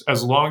helps.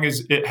 As long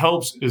as it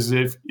helps is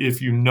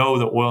if you know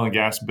the oil and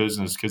gas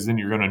business, because then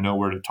you're going to know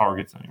where to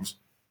target things.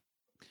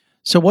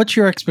 So, what's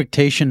your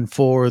expectation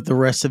for the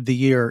rest of the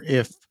year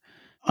if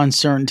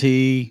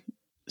uncertainty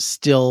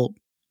still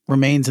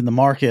remains in the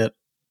market?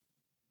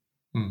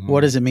 What Hmm.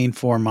 does it mean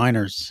for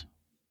miners?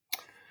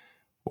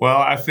 Well,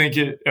 I think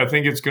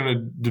it's going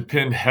to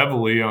depend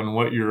heavily on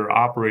what your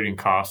operating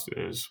cost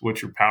is,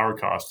 what your power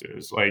cost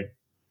is. Like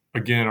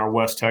again, our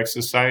West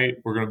Texas site,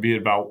 we're going to be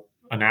at about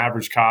an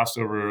average cost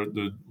over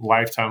the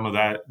lifetime of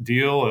that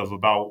deal of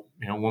about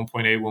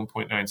 1.8,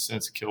 1.9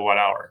 cents a kilowatt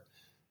hour.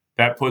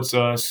 That puts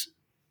us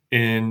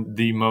in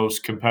the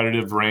most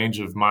competitive range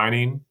of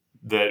mining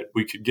that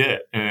we could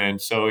get,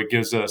 and so it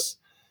gives us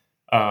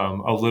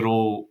a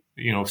little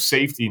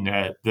safety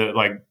net that,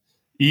 like,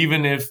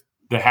 even if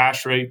the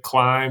hash rate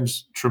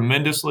climbs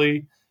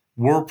tremendously,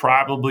 we're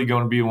probably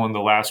going to be one of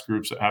the last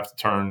groups that have to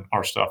turn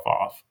our stuff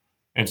off,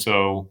 and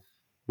so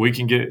we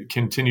can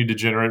continue to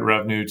generate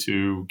revenue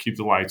to keep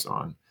the lights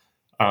on.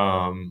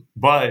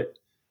 But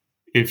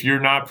if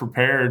you're not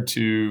prepared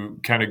to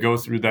kind of go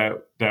through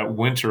that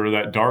winter or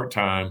that dark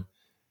time,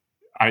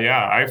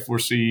 I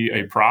foresee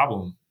a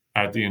problem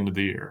at the end of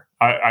the year.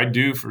 I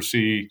do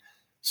foresee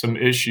some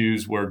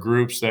issues where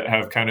groups that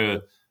have kind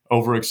of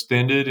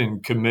overextended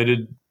and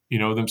committed,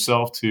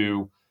 themselves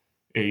to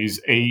these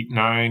 8,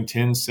 9,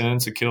 10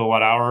 cents a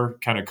kilowatt hour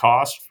kind of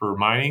cost for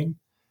mining,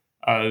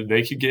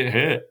 they could get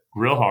hit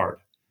real hard.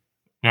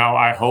 Now,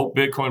 I hope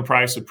Bitcoin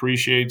price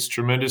appreciates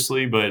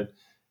tremendously, but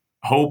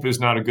hope is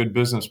not a good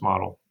business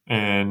model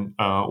and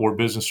or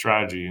business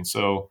strategy. And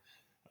so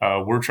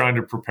we're trying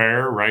to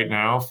prepare right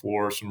now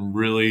for some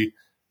really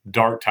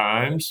dark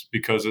times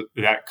because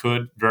that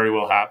could very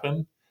well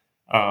happen.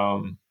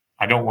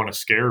 I don't want to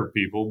scare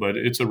people, but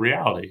it's a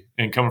reality.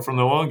 And coming from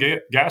the oil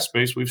and gas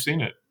space, we've seen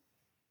it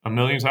a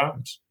million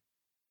times.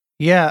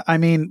 Yeah, I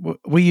mean,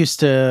 we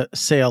used to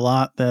say a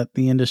lot that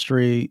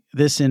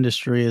this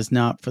industry is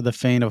not for the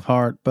faint of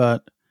heart,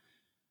 but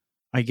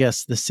I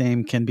guess the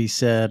same can be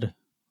said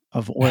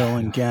of oil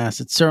and gas.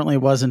 It certainly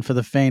wasn't for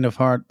the faint of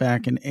heart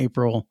back in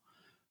April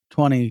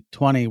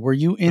 2020. Were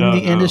you in No,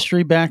 the no.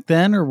 industry back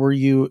then or were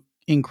you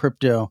in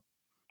crypto?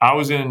 I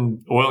was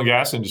in oil and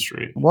gas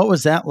industry. What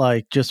was that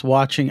like just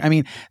watching? I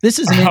mean, this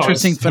is an Oh,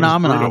 interesting it was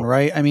phenomenon, brutal.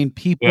 right? I mean,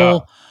 Yeah.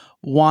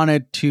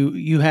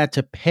 you had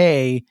to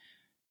pay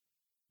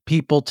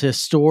people to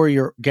store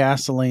your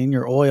gasoline,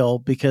 your oil,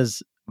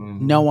 because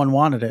no Hmm. one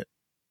wanted it.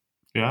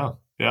 Yeah.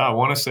 Yeah. I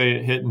want to say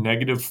it hit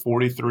negative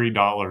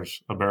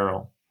 $43 a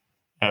barrel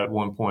at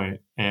one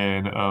point.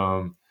 And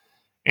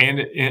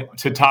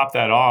to top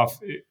that off,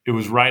 it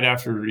was right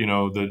after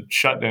the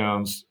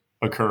shutdowns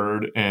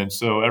occurred, and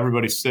so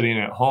everybody's sitting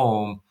at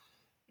home.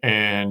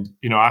 And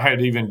I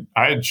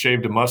had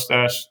shaved a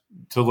mustache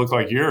to look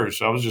like yours.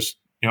 So I was just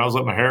I was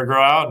letting my hair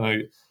grow out,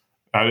 and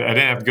I didn't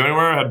have to go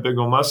anywhere. I had a big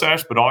old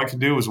mustache, but all I could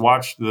do was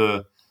watch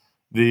the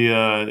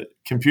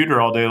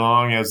computer all day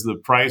long as the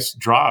price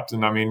dropped.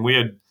 And I mean, we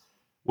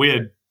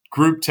had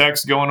group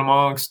text going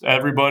amongst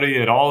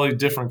everybody at all the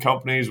different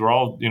companies. We're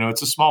all,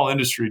 it's a small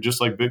industry, just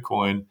like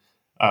Bitcoin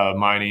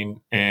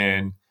mining.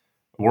 And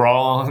we're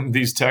all on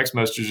these text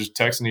messages, just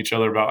texting each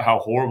other about how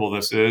horrible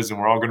this is. And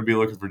we're all going to be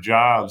looking for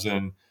jobs.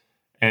 And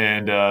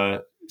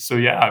so,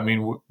 yeah, I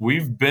mean,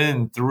 we've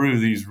been through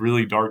these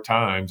really dark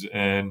times.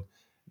 And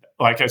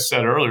like I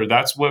said earlier,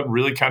 that's what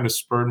really kind of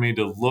spurred me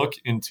to look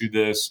into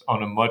this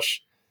on a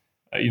much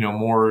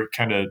more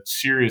kind of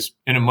serious,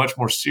 in a much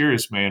more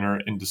serious manner,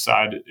 and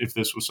decide if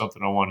this was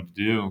something I wanted to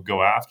do and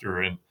go after.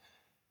 And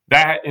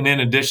that, and in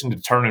addition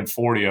to turning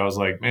 40, I was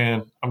like,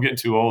 man, I'm getting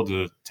too old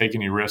to take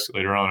any risk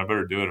later on. I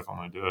better do it if I'm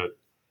going to do it.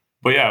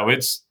 But yeah,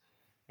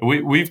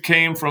 we've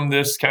came from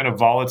this kind of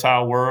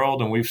volatile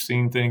world, and we've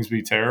seen things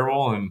be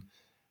terrible, and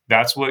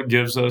that's what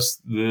gives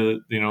us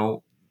the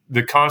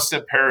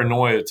constant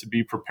paranoia to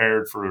be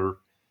prepared for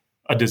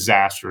a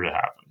disaster to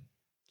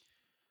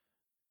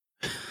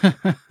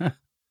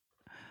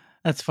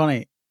That's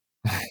funny.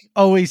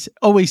 Always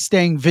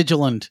staying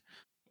vigilant.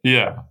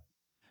 happen.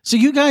 So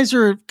you guys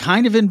are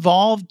kind of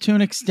involved to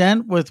an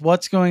extent with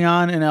what's going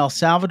on in El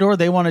Salvador.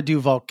 They want to do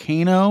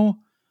volcano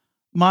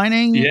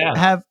mining.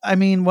 Yeah. I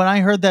mean, when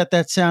I heard that,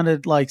 that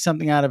sounded like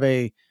something out of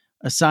a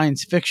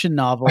science fiction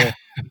novel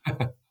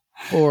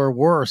or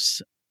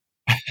worse.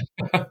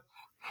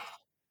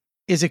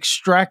 Is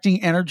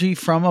extracting energy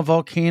from a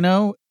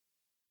volcano,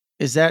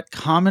 is that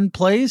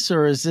commonplace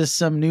or is this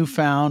some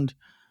newfound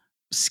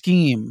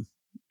scheme?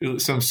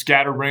 Some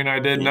scatterbrain I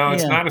did. No,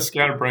 it's Yeah, not a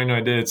scatterbrain I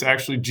did. It's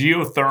actually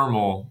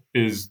geothermal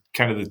is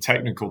kind of the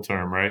technical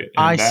term, right?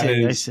 I And that see.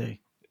 I is,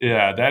 see.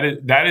 yeah,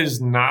 that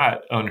is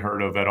not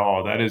unheard of at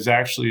all. That is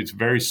actually, it's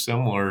very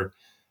similar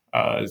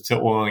to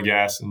oil and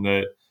gas in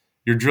that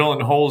you're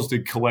drilling holes to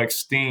collect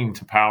steam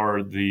to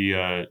power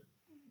the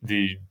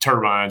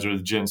turbines or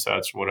the gen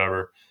sets or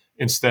whatever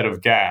instead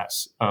of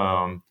gas.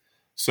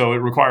 So it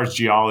requires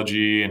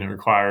geology and it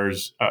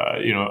requires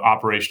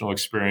operational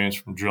experience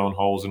from drilling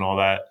holes and all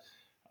that.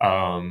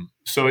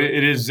 So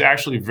it is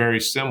actually very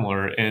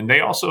similar, and they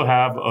also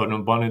have an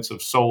abundance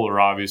of solar,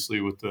 obviously,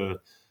 with the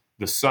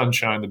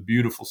sunshine, the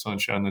beautiful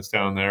sunshine that's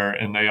down there,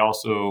 and they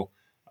also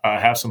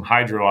have some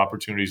hydro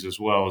opportunities as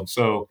well. And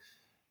so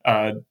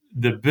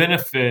the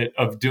benefit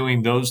of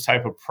doing those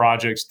type of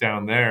projects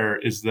down there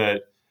is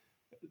that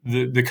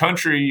the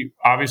country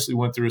obviously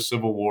went through a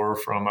civil war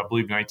from, I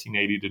believe,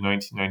 1980 to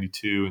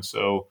 1992. And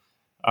so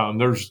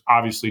there's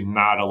obviously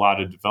not a lot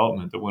of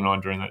development that went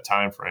on during that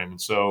time frame.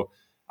 And so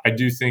I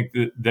do think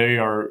that they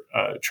are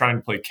trying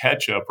to play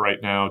catch up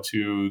right now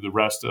to the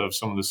rest of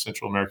some of the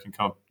Central American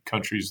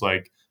countries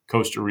like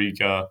Costa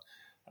Rica.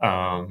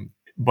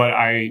 But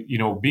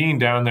being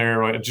down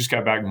there, I just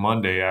got back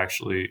Monday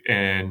actually,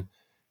 and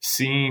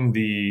seeing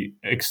the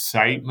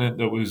excitement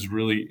that was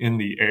really in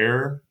the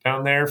air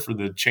down there for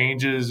the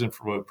changes and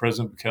for what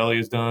President Bukele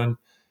has done,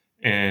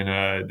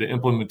 and the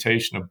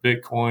implementation of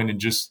Bitcoin, and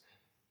just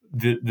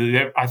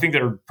I think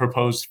there are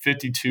proposed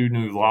 52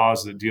 new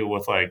laws that deal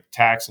with like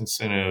tax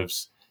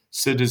incentives,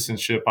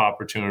 citizenship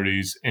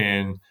opportunities,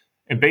 and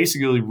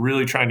basically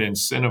really trying to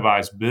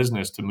incentivize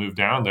business to move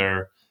down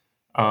there.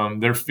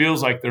 There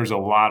feels like there's a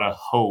lot of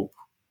hope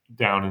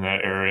down in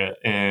that area,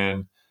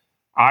 and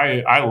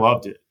I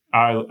loved it.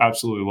 I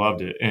absolutely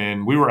loved it.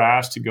 And we were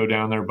asked to go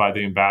down there by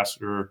the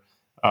ambassador,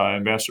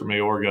 Ambassador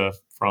Mayorga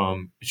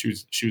she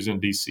was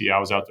in DC. I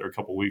was out there a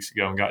couple of weeks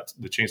ago and got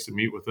the chance to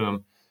meet with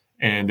them.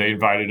 And they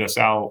invited us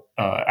out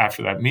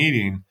after that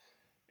meeting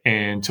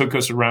and took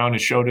us around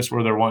and showed us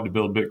where they're wanting to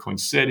build Bitcoin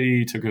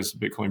City, took us to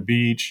Bitcoin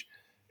Beach,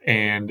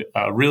 and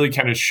really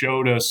kind of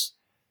showed us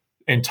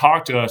and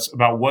talked to us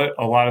about what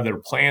a lot of their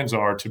plans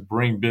are to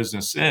bring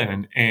business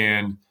in.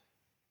 And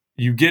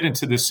you get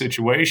into this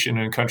situation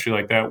in a country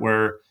like that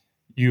where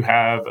you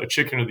have a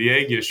chicken or the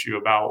egg issue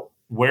about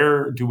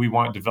where do we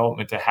want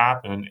development to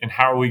happen and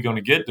how are we going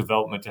to get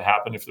development to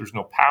happen if there's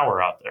no power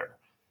out there.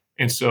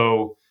 And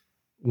so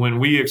when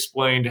we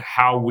explained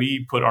how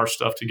we put our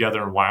stuff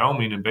together in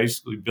Wyoming and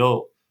basically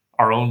built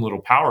our own little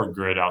power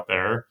grid out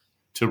there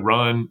to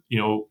run,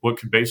 what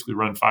could basically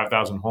run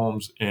 5,000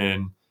 homes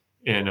in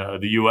the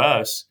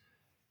U.S.,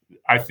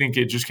 I think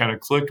it just kind of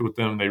clicked with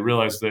them. They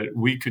realized that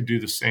we could do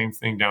the same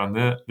thing down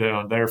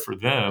there for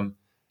them,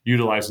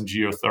 utilizing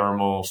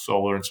geothermal,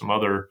 solar, and some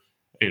other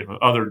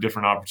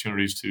different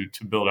opportunities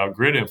to build out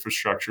grid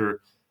infrastructure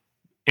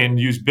and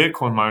use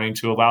Bitcoin mining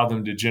to allow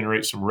them to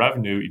generate some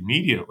revenue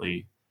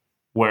immediately,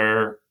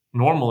 where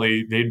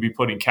normally they'd be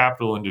putting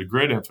capital into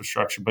grid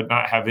infrastructure but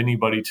not have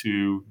anybody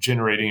to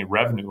generate any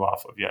revenue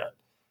off of yet.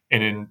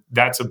 And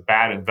that's a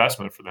bad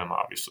investment for them,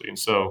 obviously. And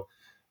so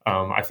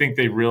I think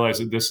they realize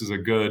that this is a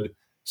good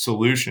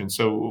solution.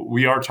 So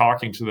we are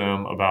talking to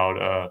them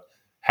about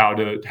how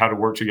to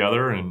work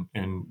together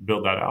and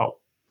build that out.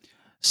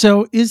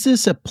 So is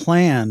this a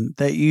plan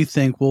that you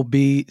think will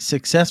be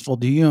successful?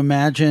 Do you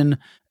imagine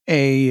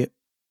a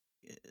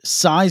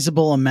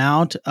sizable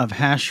amount of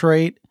hash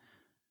rate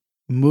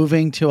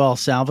moving to El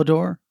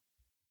Salvador?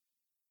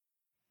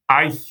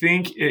 I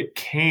think it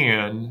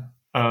can,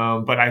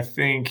 but I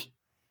think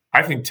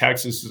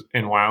Texas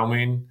and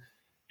Wyoming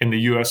and the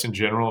U.S. in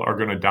general are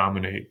going to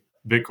dominate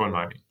Bitcoin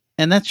mining.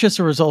 And that's just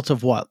a result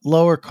of what?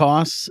 Lower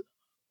costs?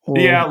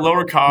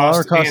 Lower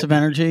cost of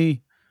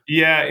energy.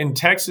 Yeah, and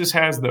Texas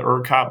has the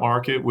ERCOT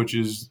market, which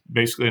is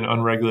basically an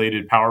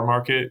unregulated power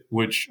market,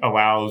 which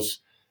allows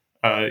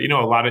a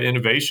lot of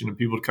innovation and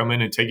people to come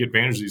in and take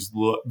advantage of these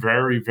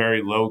very,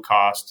 very low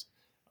cost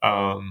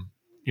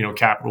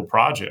capital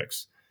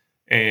projects.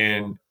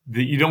 And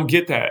you don't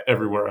get that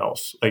everywhere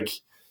else. Like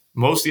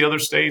most of the other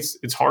states,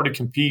 it's hard to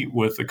compete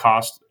with the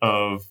cost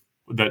of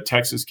that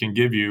Texas can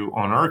give you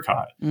on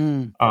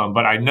ERCOT.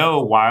 But I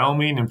know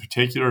Wyoming in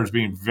particular is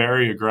being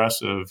very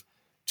aggressive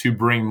to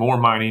bring more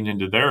mining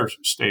into their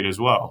state as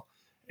well.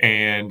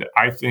 And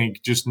I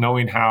think just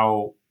knowing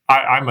how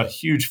I'm a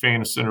huge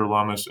fan of Senator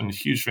Lummis and a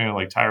huge fan of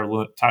like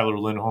Tyler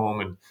Lindholm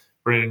and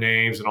Brendan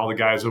Ames and all the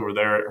guys over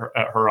there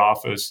at her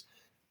office.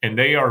 And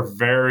they are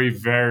very,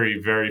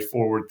 very, very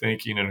forward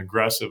thinking and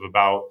aggressive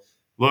about,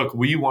 look,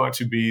 we want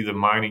to be the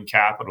mining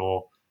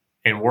capital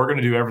and we're going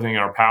to do everything in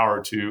our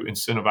power to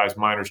incentivize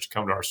miners to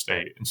come to our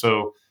state. And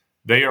so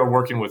they are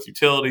working with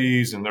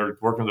utilities and they're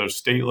working with those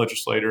state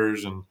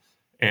legislators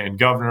and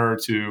governor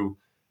to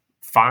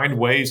find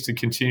ways to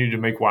continue to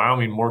make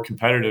Wyoming more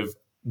competitive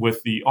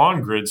with the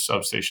on-grid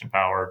substation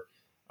power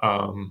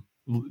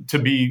to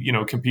be,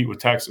 compete with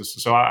Texas.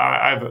 So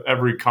I have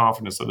every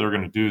confidence that they're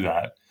going to do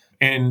that.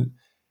 And,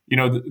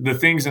 the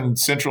things in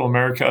Central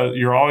America,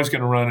 you're always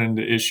going to run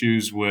into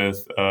issues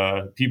with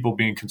people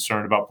being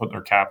concerned about putting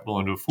their capital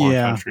into a foreign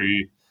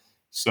country.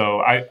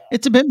 So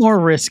it's a bit more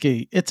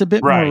risky.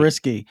 More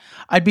risky.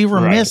 I'd be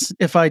remiss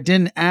if I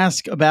didn't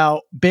ask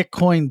about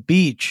Bitcoin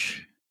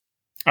Beach.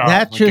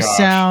 That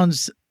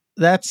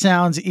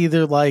sounds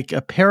either like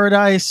a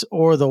paradise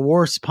or the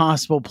worst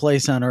possible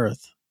place on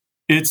earth.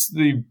 It's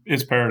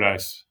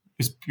paradise.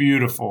 It's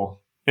beautiful.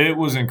 It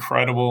was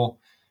incredible.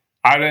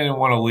 I didn't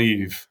want to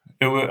leave.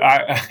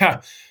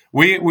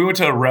 We went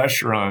to a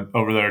restaurant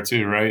over there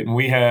too, right? And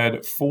we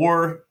had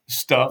 4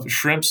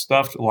 shrimp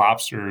stuffed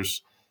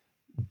lobsters,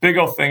 big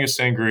old thing of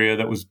sangria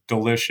that was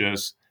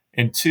delicious,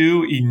 and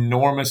 2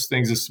 enormous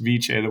things of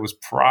ceviche that was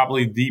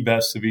probably the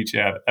best ceviche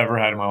I've ever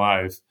had in my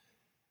life.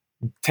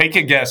 Take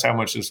a guess how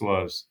much this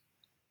was.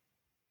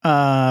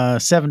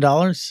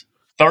 $7.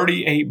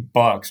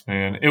 $38,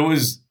 man.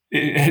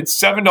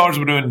 It's $7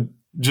 would have been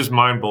just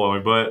mind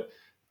blowing, but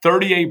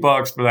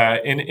 $38 for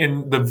that,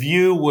 and the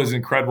view was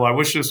incredible. I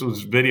wish this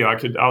was video.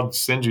 I'll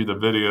send you the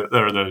video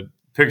or the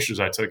pictures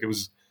I took. It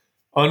was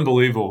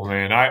unbelievable,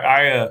 man.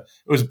 It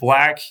was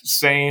black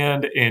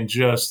sand and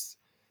just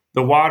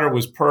the water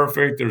was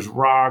perfect. There's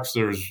rocks,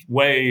 there's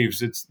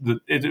waves.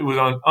 It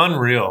was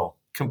unreal.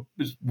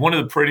 It's one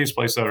of the prettiest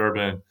places I've ever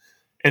been,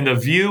 and the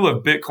view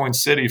of Bitcoin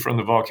City from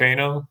the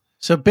volcano.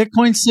 So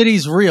Bitcoin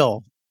City's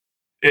real.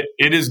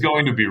 It is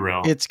going to be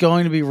real. It's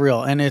going to be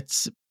real. And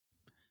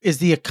is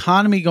the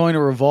economy going to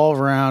revolve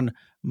around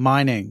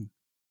mining?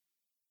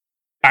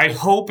 I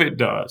hope it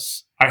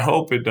does.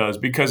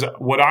 Because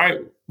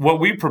what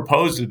we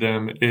propose to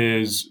them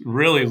is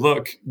really,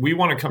 look, we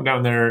want to come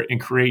down there and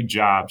create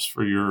jobs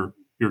for your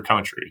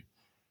country.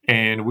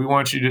 And we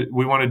want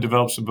to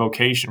develop some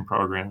vocation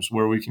programs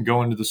where we can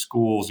go into the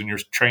schools and you're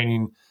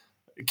training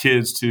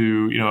kids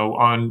to,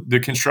 on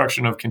the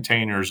construction of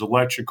containers,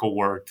 electrical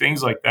work,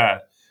 things like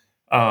that.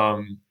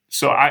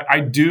 So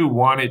I do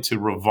want it to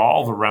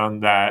revolve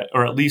around that,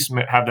 or at least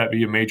have that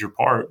be a major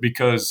part,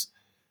 because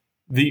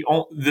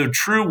the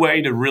true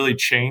way to really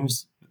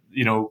change,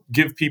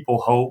 give people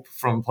hope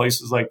from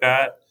places like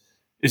that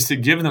is to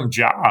give them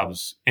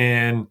jobs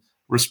and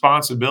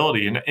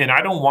responsibility. And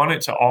I don't want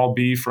it to all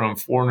be from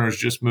foreigners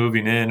just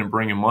moving in and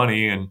bringing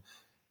money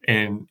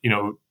and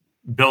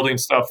building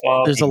stuff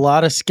up. There's a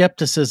lot of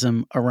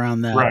skepticism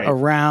around that, right.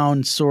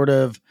 Around sort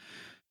of,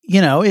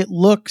 it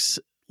looks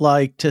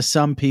like to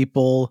some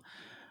people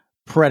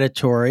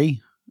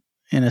predatory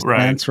in a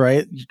sense,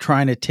 right? You're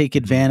trying to take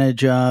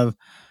advantage of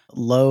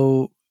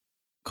low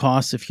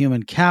costs of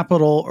human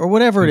capital or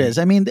whatever it is.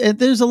 I mean,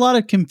 there's a lot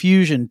of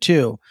confusion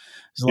too.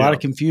 There's a lot of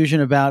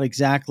confusion about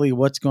exactly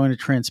what's going to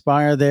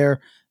transpire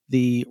there,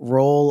 the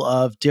role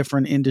of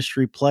different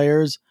industry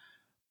players,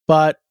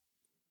 but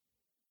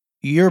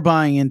you're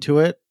buying into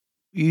it.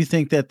 You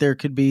think that there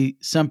could be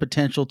some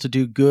potential to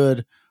do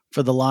good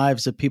for the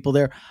lives of people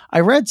there. I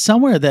read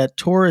somewhere that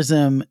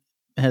tourism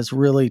has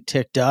really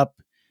ticked up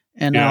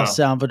in El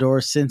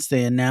Salvador since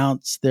they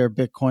announced their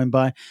Bitcoin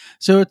buy.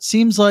 So it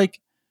seems like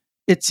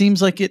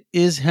it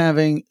is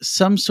having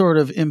some sort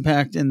of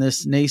impact in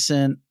this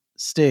nascent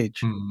stage.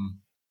 Mm-hmm.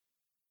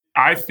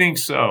 I think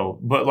so.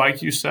 But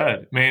like you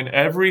said, man,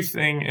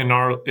 everything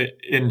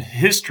in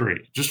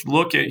history, just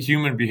look at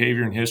human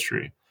behavior in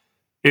history.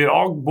 It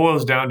all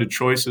boils down to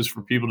choices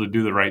for people to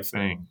do the right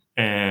thing.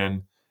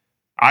 And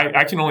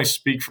I can only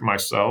speak for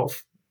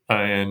myself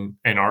and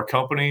our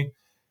company,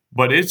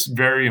 but it's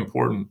very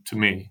important to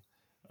me.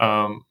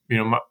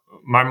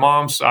 My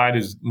mom's side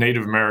is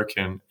Native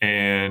American,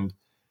 and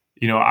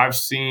I've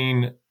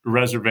seen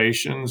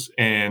reservations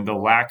and the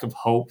lack of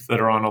hope that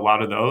are on a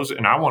lot of those,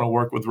 and I want to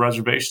work with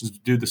reservations to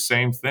do the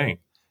same thing.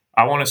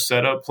 I want to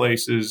set up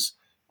places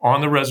on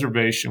the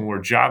reservation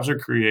where jobs are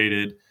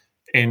created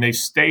and they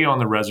stay on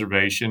the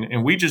reservation,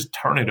 and we just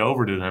turn it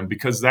over to them,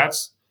 because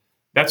that's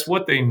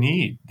what they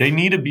need. They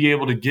need to be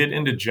able to get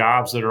into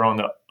jobs that are on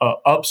the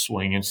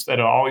upswing instead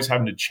of always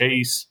having to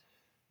chase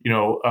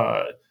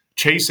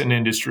an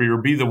industry or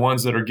be the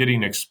ones that are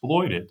getting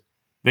exploited.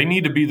 They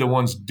need to be the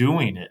ones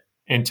doing it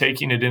and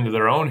taking it into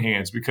their own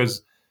hands,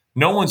 because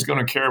no one's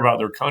going to care about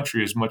their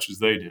country as much as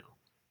they do.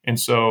 And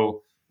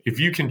so if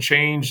you can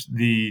change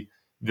the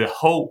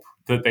hope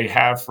that they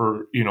have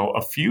for,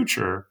 a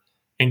future,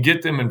 and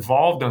get them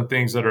involved on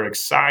things that are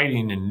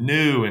exciting and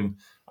new. And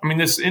I mean,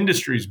 this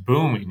industry is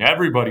booming.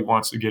 Everybody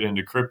wants to get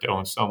into crypto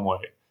in some way.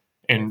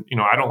 And,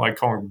 I don't like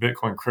calling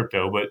Bitcoin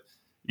crypto, but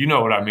you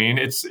know what I mean?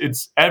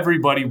 It's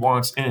everybody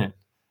wants in.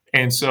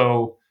 And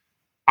so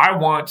I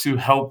want to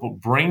help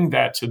bring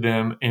that to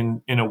them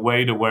in a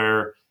way to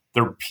where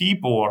their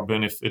people are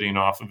benefiting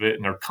off of it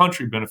and their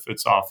country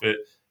benefits off it,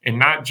 and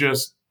not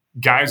just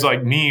guys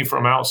like me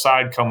from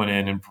outside coming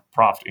in and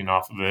profiting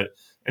off of it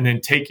and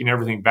then taking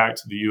everything back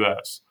to the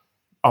U.S.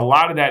 A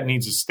lot of that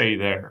needs to stay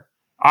there.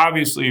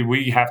 Obviously,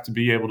 we have to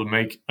be able to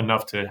make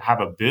enough to have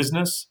a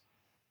business,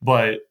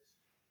 but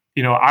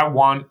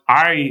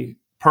I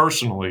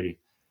personally,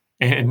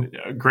 and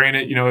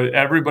granted,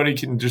 everybody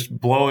can just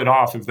blow it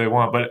off if they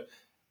want, but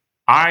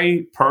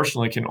I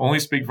personally can only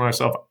speak for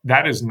myself.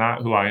 That is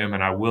not who I am,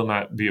 and I will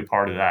not be a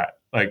part of that.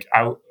 Like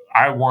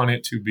I want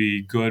it to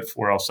be good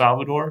for El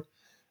Salvador.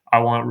 I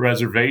want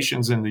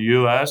reservations in the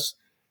U.S.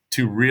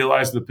 to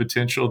realize the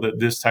potential that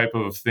this type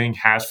of thing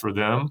has for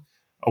them,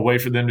 a way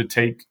for them to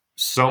take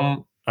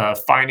some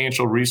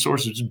financial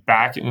resources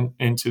back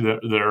into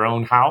their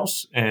own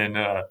house and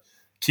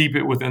keep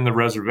it within the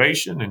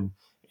reservation,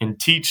 and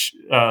teach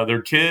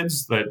their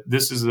kids that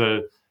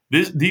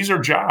these are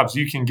jobs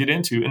you can get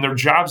into, and they're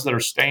jobs that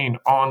are staying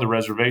on the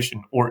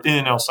reservation or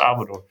in El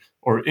Salvador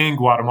or in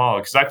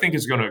Guatemala, because I think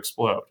it's going to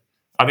explode.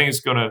 I think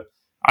it's going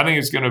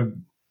to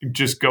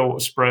just go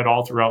spread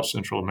all throughout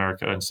Central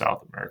America and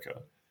South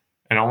America.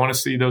 And I want to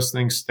see those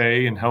things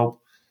stay and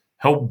help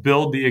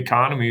build the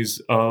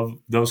economies of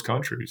those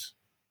countries.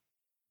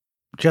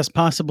 Just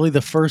possibly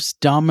the first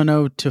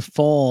domino to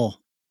fall.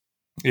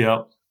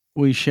 Yeah.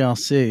 We shall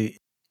see.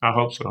 I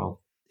hope so.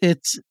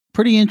 It's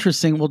pretty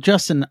interesting. Well,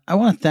 Justin, I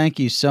want to thank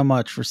you so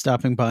much for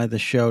stopping by the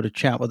show to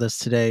chat with us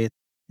today.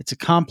 It's a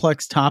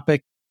complex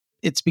topic.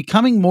 It's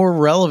becoming more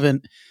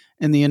relevant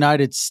in the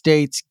United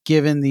States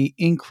given the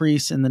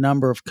increase in the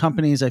number of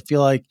companies. I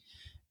feel like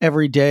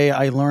every day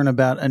I learn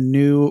about a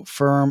new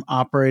firm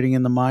operating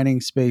in the mining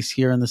space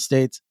here in the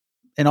States.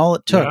 And all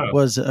it took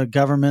was a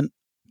government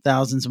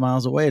thousands of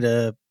miles away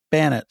to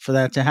ban it for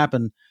that to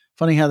happen.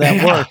 Funny how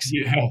that works.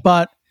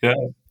 But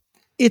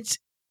it's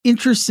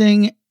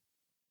interesting.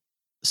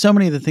 So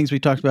many of the things we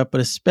talked about,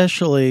 but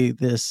especially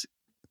this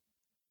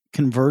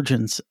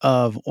convergence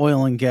of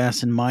oil and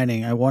gas and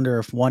mining. I wonder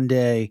if one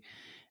day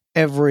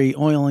every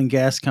oil and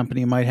gas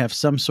company might have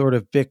some sort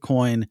of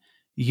Bitcoin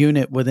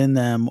unit within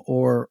them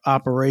or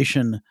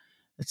operation.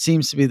 It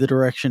seems to be the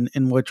direction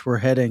in which we're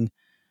heading.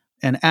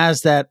 And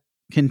as that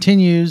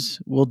continues,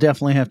 we'll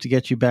definitely have to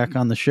get you back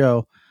on the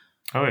show.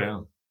 Oh,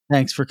 yeah.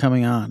 Thanks for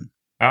coming on.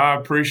 I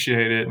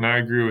appreciate it, and I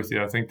agree with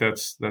you. I think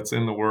that's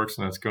in the works,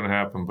 and that's going to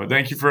happen. But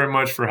thank you very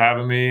much for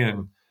having me,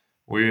 and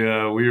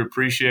we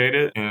appreciate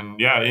it. And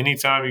yeah,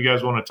 anytime you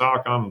guys want to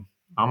talk, I'm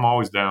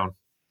always down.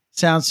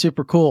 Sounds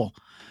super cool.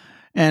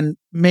 And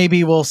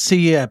maybe we'll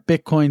see you at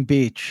Bitcoin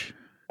Beach.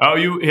 Oh,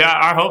 yeah,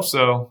 I hope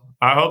so.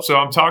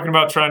 I'm talking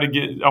about trying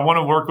to I want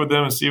to work with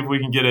them and see if we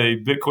can get a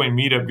Bitcoin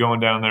meetup going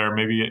down there,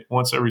 maybe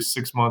once every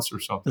 6 months or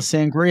something. The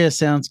sangria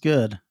sounds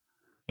good.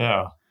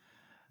 Yeah.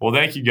 Well,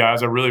 thank you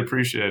guys. I really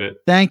appreciate it.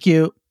 Thank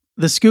you.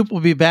 The Scoop will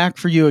be back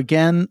for you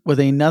again with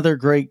another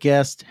great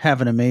guest.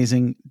 Have an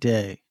amazing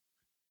day.